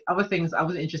music. Other things I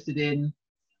wasn't interested in,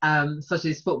 such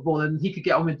as football, and he could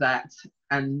get on with that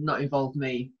and not involve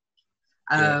me.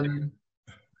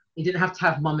 He didn't have to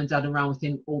have mum and dad around with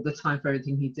him all the time for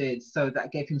everything he did, so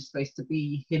that gave him space to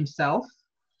be himself.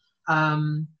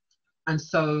 And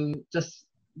so just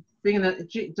giving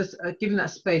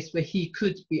that space where he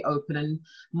could be open. And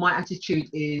my attitude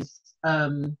is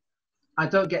I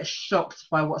don't get shocked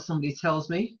by what somebody tells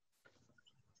me.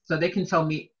 So they can tell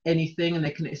me anything and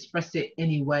they can express it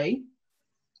anyway.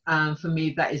 For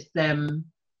me, that is them.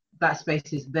 That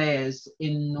space is theirs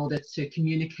in order to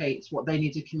communicate what they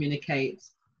need to communicate,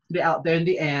 put it out there in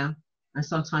the air. And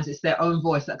sometimes it's their own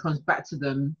voice that comes back to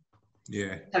them,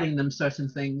 telling them certain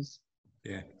things.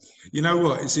 Yeah. You know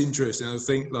what? It's interesting. I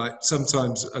think, like,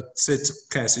 sometimes I said to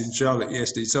Cassie and Charlotte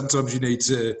yesterday, sometimes you need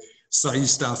to say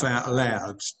stuff out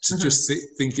loud to just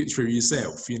think it through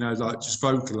yourself, you know, like just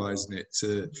vocalising it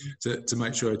to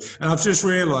make sure. And I've just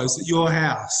realised that your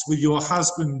house, with your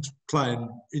husband playing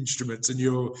instruments and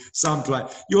your son playing,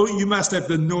 you must have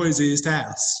the noisiest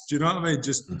house. Do you know what I mean?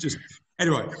 Just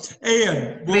anyway.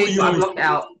 Ian, what were you locked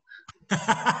out?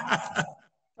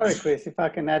 Sorry, Chris, if I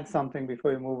can add something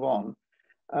before you move on.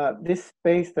 This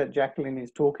space that Jacqueline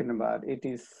is talking about, it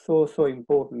is so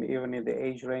important, even in the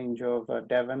age range of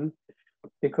Devon,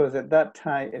 because at that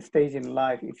stage in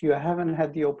life, if you haven't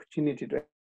had the opportunity to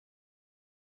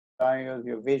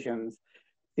your visions,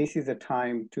 this is a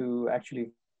time to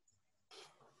actually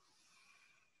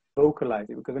vocalize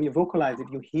it, because when you vocalize it,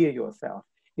 you hear yourself.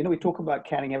 You know, we talk about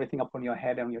carrying everything up on your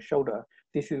head and on your shoulder.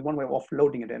 This is one way of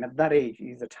offloading it, and at that age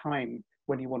is a time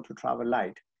when you want to travel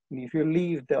light. And if you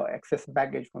leave the excess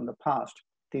baggage from the past,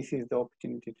 this is the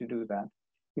opportunity to do that.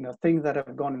 You know, things that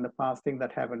have gone in the past, things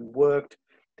that haven't worked,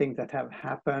 things that have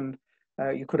happened.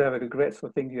 You could have regrets for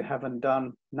things you haven't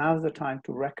done. Now's the time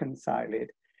to reconcile it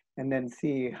and then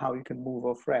see how you can move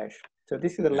afresh. So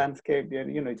this is a landscape,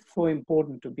 you know, it's so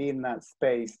important to be in that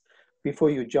space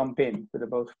before you jump in with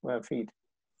both feet.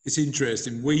 it's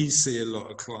interesting. We see a lot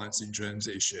of clients in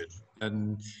transition,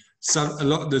 and a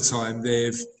lot of the time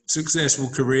they've successful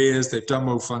careers, they've done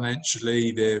well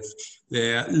financially,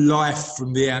 their life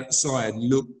from the outside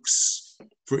looks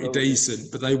pretty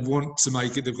decent, but they want to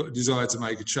make it, they've got a desire to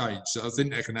make a change. So I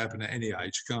think that can happen at any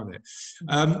age, can't it?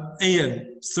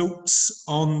 Ian, thoughts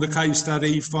on the case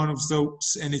study, final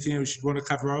thoughts, anything else you'd want to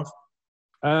cover off?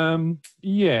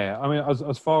 Yeah, I mean,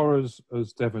 as far as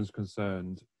Devon's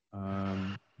concerned,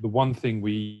 the one thing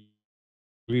we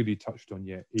really touched on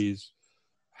yet is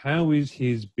how is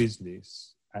his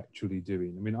business actually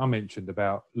doing? I mean, I mentioned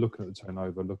about looking at the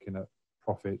turnover, looking at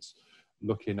profits,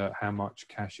 looking at how much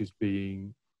cash is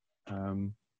being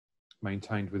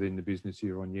maintained within the business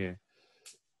year on year.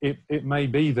 It may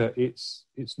be that it's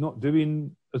not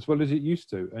doing as well as it used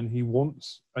to, and he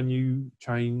wants a new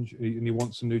change and he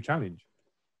wants a new challenge.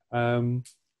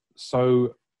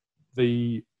 So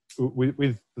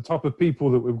with the type of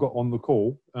people that we've got on the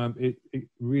call, it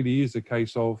really is a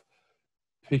case of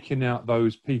picking out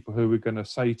those people who are going to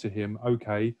say to him,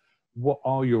 okay, what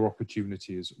are your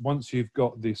opportunities? Once you've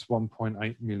got this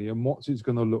 1.8 million, what's it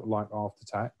going to look like after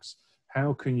tax?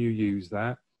 How can you use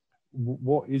that?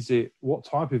 What is it? What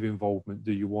type of involvement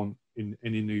do you want in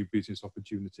any new business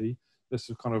opportunity? This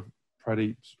is kind of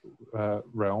Pradeep's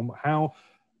realm. How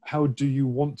do you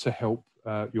want to help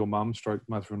your mum stroke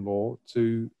mother-in-law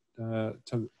to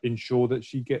ensure that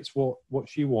she gets what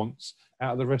she wants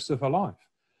out of the rest of her life?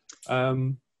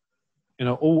 You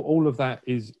know, all of that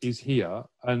is here,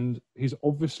 and he's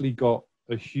obviously got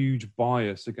a huge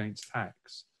bias against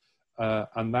tax,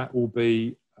 and that will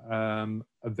be a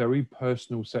very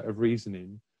personal set of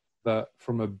reasoning that,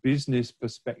 from a business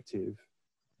perspective,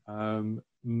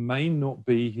 may not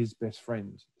be his best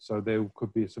friend. So there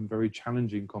could be some very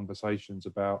challenging conversations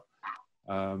about,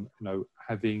 you know,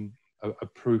 having a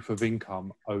proof of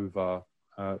income over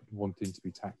wanting to be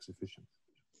tax efficient.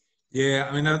 Yeah,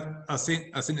 I mean, I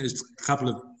think there's a couple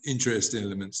of interesting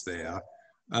elements there.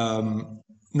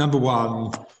 Number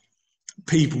one,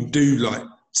 people do like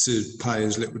to pay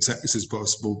as little tax as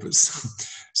possible, but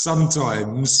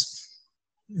sometimes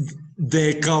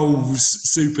their goals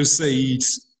supersede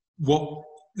what,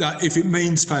 if it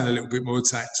means paying a little bit more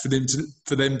tax for them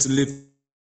to live.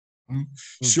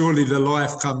 Surely the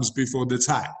life comes before the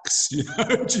tax, you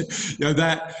know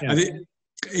that. Yeah. And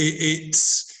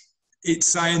it's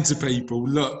saying to people,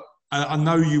 look, I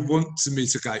know you want to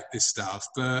mitigate this stuff,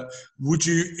 but would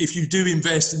you, if you do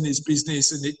invest in this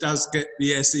business and it does get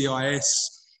the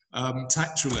SEIS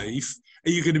tax relief, are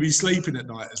you going to be sleeping at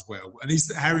night as well? And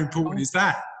how important is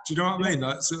that? Do you know what I mean?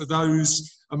 Like, sort of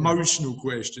those emotional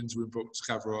questions we're important to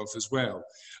cover off as well.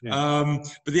 Yeah.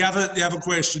 But the other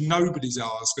question nobody's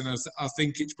asked, and I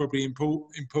think it's probably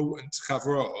important to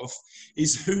cover off,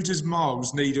 is who does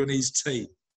Miles need on his team?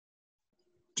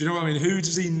 Do you know what I mean? Who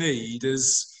does he need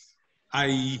as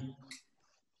a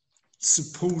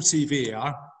supportive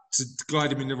ear to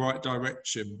guide him in the right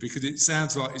direction? Because it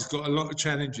sounds like he's got a lot of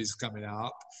challenges coming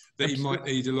up that he might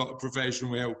need a lot of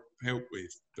professional help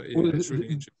with. But yeah, it's really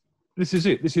interesting. This is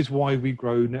it. This is why we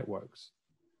grow networks,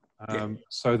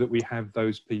 so that we have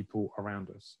those people around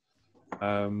us.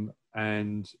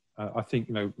 And I think,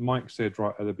 you know, Mike said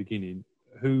right at the beginning,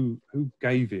 who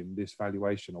gave him this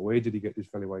valuation, or where did he get this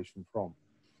valuation from?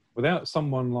 Without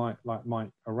someone like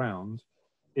Mike around,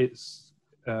 it's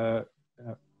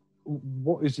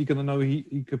what is he going to know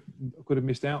he could have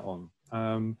missed out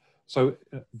on? So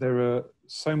there are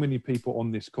so many people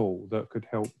on this call that could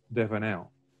help Devon out.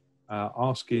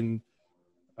 Asking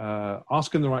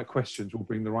the right questions will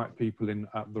bring the right people in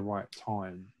at the right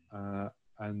time,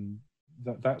 and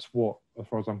that's what, as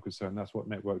far as I'm concerned, that's what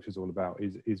Networks is all about: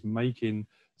 is making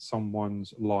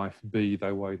someone's life be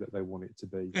the way that they want it to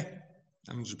be.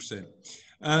 100%.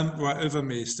 Right, who have I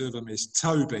missed?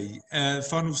 Toby,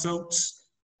 final thoughts?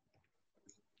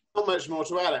 Not much more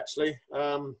to add, actually.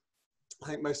 I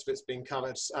think most of it's been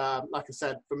covered. Like I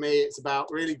said, for me, it's about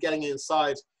really getting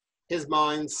inside his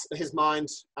mind,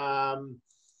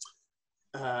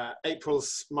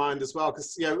 April's mind as well.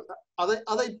 Because, you know,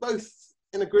 are they both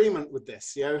in agreement with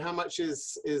this? You know, how much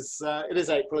is it is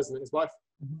April, isn't it? His wife.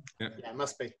 Yeah, it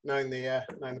must be, knowing the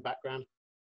background.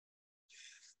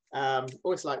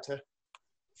 Always liked her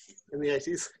in the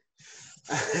 80s.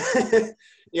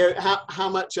 You know, how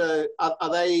much are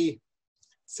they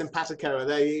simpatico? Are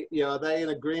they in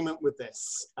agreement with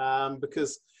this?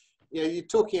 Because, you know, you're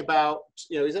talking about,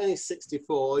 you know, he's only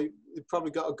 64. You've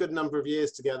probably got a good number of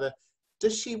years together.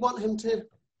 Does she want him to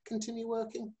continue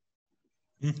working?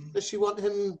 Does she want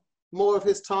him more of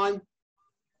his time?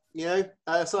 You know,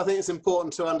 so I think it's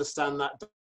important to understand that.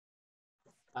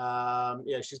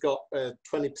 Yeah, she's got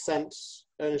 20%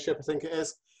 ownership, I think it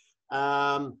is.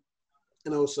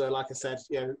 And also, like I said,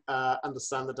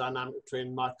 understand the dynamic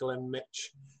between Michael and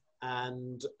Mitch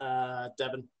and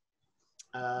Devon.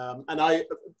 And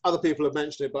other people have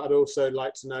mentioned it, but I'd also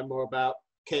like to know more about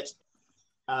Kit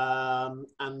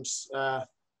and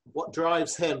what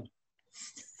drives him.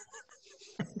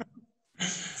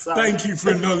 So, thank you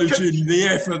for acknowledging the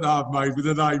effort that I've made with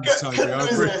the names, Toby.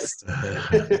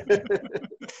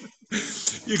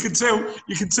 You can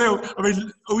tell. I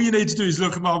mean, all you need to do is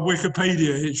look at my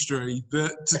Wikipedia history to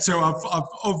tell I've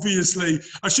obviously.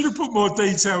 I should have put more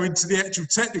detail into the actual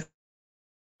technical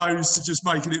opposed to just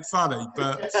making it funny,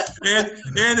 but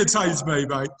it entertains me,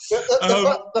 mate.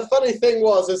 The funny thing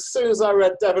was, as soon as I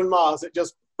read Devon Mars, it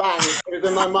just banged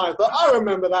in my mind. But I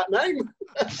remember that name.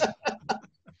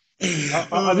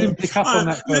 I didn't pick up on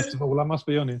that first of all. I must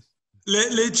be honest.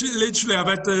 Literally, I've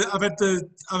had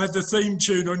the theme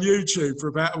tune on YouTube for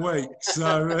about a week,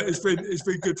 so it's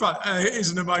been good fun. It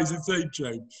is an amazing theme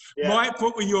tune. Yeah. Mike,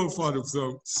 what were your final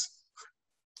thoughts?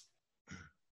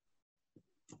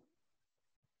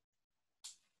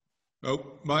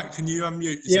 Oh, Mike, can you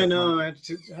unmute yourself? Yeah, no, I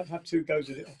had two goes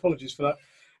at it. Apologies for that.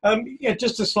 Yeah,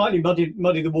 just to slightly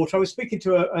muddy the water. I was speaking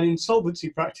to an insolvency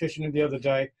practitioner the other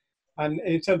day, and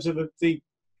in terms of the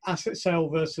asset sale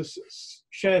versus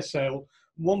share sale,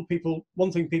 one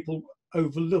thing people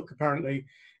overlook apparently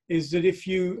is that if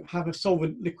you have a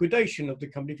solvent liquidation of the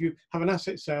company, if you have an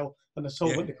asset sale and a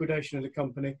solvent liquidation of the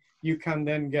company, you can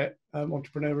then get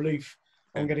entrepreneur relief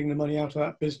on getting the money out of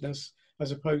that business,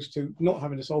 as opposed to not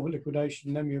having a solvent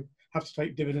liquidation. Then you have to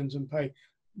take dividends and pay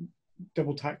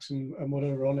double tax and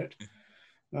whatever on it.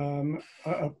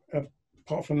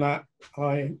 Apart from that,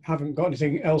 I haven't got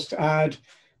anything else to add.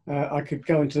 I could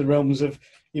go into the realms of,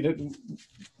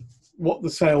 what the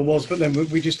sale was, but then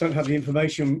we just don't have the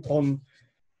information on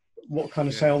what kind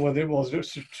of sale, whether it was a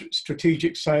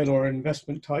strategic sale or an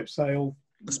investment type sale.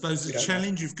 I suppose the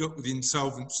challenge you've got with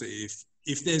insolvency,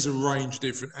 if there's a range of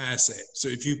different assets, so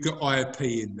if you've got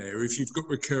IAP in there, if you've got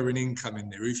recurring income in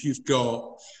there, if you've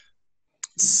got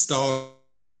staff,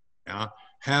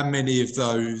 how many of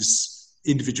those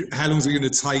how long is it going to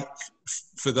take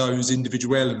for those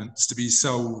individual elements to be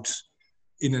sold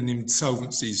in an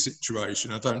insolvency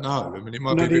situation? I don't know. I mean, it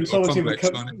might be a bit more complex.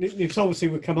 The insolvency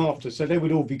would come after, so they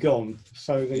would all be gone.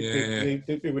 So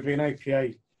it would be an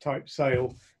APA type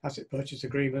sale, asset purchase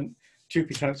agreement,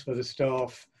 duty transfer the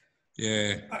staff.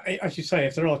 Yeah. As you say,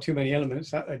 if there are too many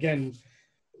elements, that again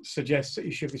suggests that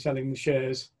you should be selling the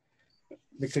shares,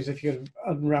 because if you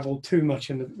unravel too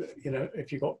much in the,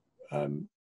 if you've got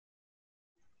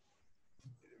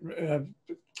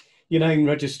your name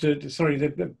registered, sorry,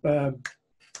 there are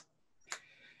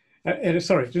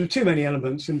too many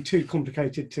elements and too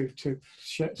complicated to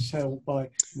sell by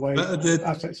way of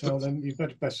asset sale, then you've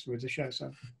better best with the share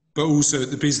sale. But also at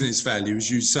the business value,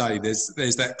 as you say,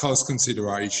 there's that cost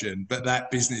consideration, but that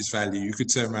business value, you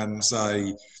could turn around and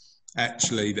say,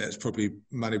 actually, that's probably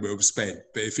money well spent.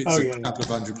 But if it's a couple of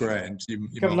 $100,000,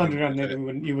 you couple of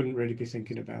 $100,000, you wouldn't really be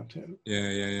thinking about it.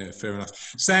 Yeah, fair enough.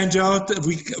 Sanjar, have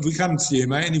we come to you,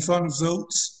 mate? Any final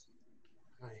thoughts?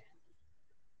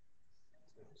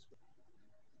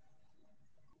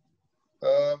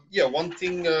 Yeah, one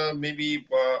thing maybe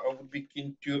I would be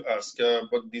keen to ask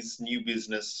about this new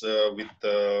business with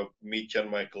Mitch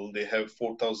and Michael. They have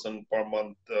 4,000 per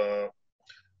month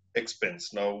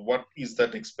expense. Now, what is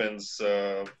that expense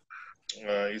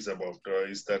is about?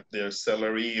 Is that their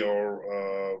salary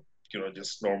or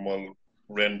just normal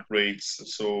rent rates?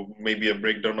 So maybe a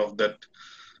breakdown of that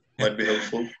might be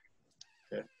helpful.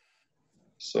 Yeah.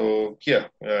 So yeah,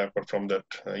 apart from that,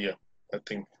 yeah, I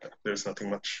think there's nothing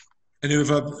much. And who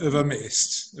have I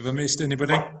missed? Have I missed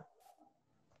anybody?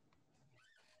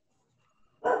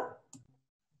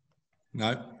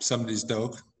 No, somebody's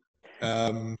dog.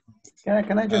 Can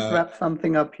I just wrap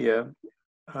something up here?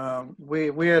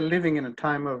 We are living in a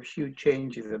time of huge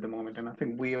changes at the moment, and I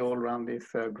think we all around this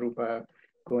group are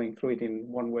going through it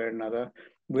in one way or another.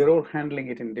 We're all handling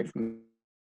it in different.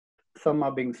 Some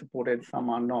are being supported,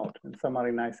 some are not, and some are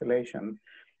in isolation.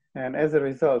 And as a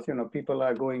result, people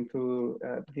are going through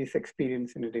this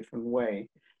experience in a different way.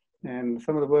 And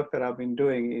some of the work that I've been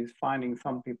doing is finding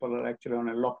some people are actually on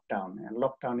a lockdown. And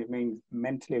lockdown, it means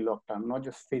mentally lockdown, not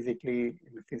just physically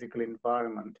in the physical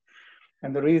environment.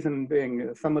 And the reason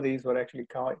being, some of these were actually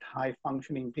quite high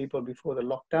functioning people before the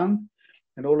lockdown.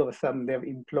 And all of a sudden they've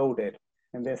imploded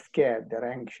and they're scared, they're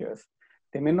anxious.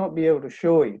 They may not be able to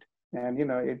show it. And,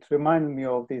 it's reminding me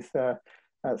of this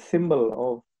symbol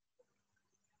of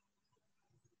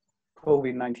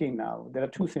COVID-19 now. There are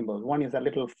two symbols. One is a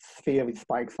little sphere with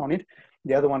spikes on it,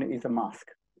 The other one is a mask.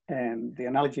 And the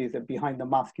analogy is that behind the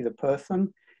mask is a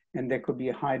person, and they could be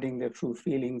hiding their true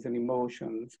feelings and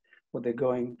emotions, what they're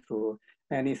going through.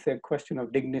 And it's a question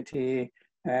of dignity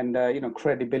and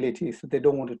credibility, so they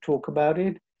don't want to talk about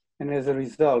it. And as a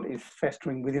result, it's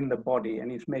festering within the body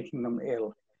and it's making them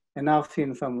ill. And I've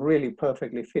seen some really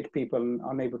perfectly fit people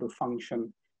unable to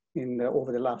function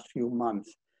over the last few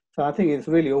months. So I think it's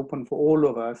really open for all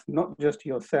of us, not just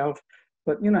yourself,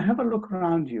 but have a look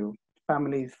around you,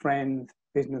 families, friends,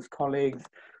 business colleagues,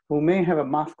 who may have a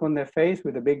mask on their face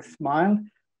with a big smile,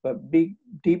 but deep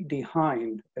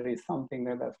behind, there is something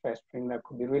that's festering that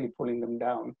could be really pulling them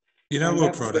down. You know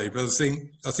what, Friday, but I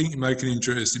think you make an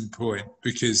interesting point,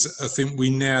 because I think we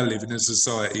now live in a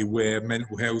society where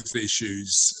mental health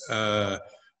issues are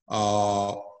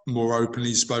more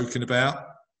openly spoken about,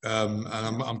 and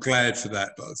I'm glad for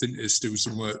that. But I think there's still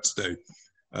some work to do.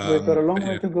 We've got a long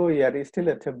way to go yet. It's still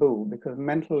a taboo because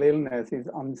mental illness is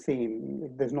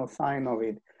unseen. There's no sign of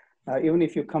it. Even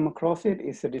if you come across it,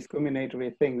 it's a discriminatory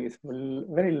thing. It's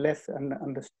very less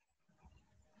understood.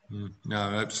 No,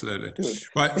 absolutely.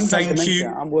 Right, thank you.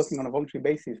 I'm working on a voluntary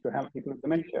basis to help people with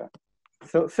dementia.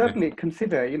 So certainly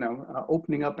consider,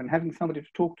 opening up and having somebody to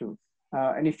talk to.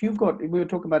 And if you've got, we were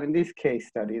talking about in this case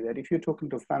study, that if you're talking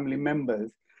to family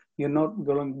members, you're not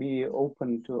going to be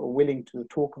open to or willing to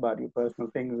talk about your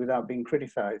personal things without being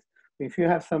criticized. If you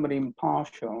have somebody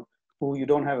impartial who you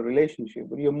don't have a relationship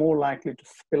with, you're more likely to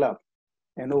spill up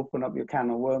and open up your can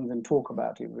of worms and talk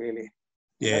about it, really.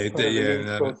 Yeah,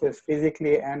 process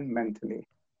physically and mentally.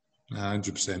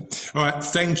 100%. All right,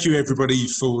 thank you everybody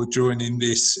for joining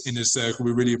this Inner Circle.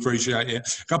 We really appreciate it.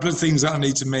 A couple of things that I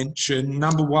need to mention.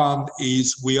 Number one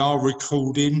is we are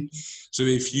recording, so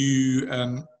if you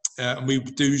and we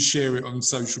do share it on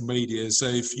social media. So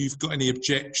if you've got any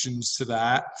objections to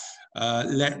that,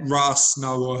 let Russ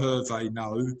know or Hervé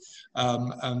know,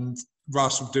 and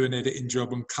Russ will do an editing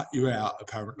job and cut you out,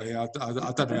 apparently. I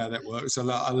don't know how that works.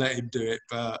 I'll let him do it.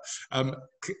 But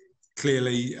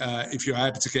clearly, if you're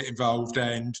able to get involved,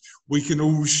 and we can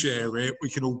all share it, we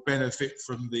can all benefit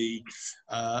from the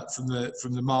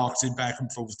marketing back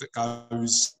and forth that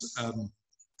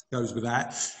goes with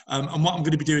that. And what I'm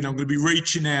going to be doing, I'm going to be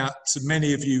reaching out to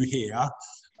many of you here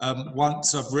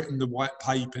once I've written the white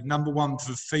paper. Number one,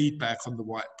 for feedback on the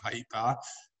white paper,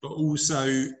 but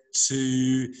also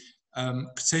to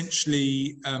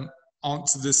potentially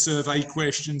answer the survey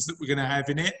questions that we're going to have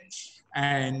in it,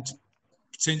 and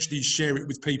potentially share it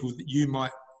with people that you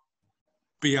might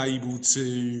be able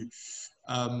to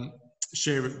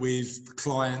share it with,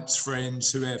 clients,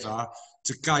 friends, whoever,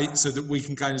 to gain, so that we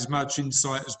can gain as much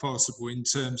insight as possible in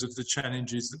terms of the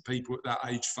challenges that people at that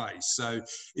age face. So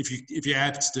if you're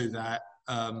happy to do that,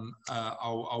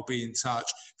 I'll be in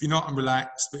touch. If you're not, I'm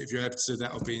relaxed, but if you're able to do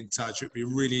that, I'll be in touch. It'll be a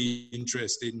really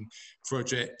interesting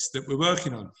project that we're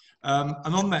working on.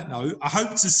 And on that note, I hope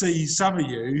to see some of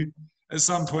you at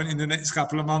some point in the next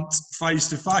couple of months face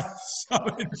to face. So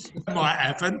it might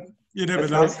happen. You never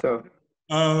know. So.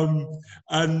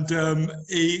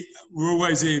 We're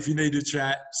always here if you need a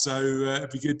chat. So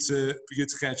it'd be good to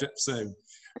catch up soon.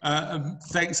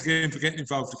 Thanks again for getting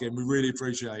involved again. We really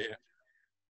appreciate it.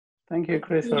 Thank you,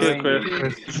 Chris.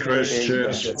 Chris.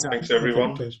 Cheers. Thanks,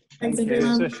 everyone. Thanks,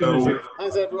 everyone.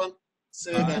 Thanks, everyone.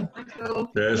 See you again.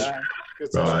 Cheers. Bye.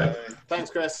 Good session. Thanks,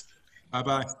 Chris.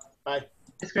 Bye-bye. Bye.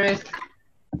 Thanks, Chris.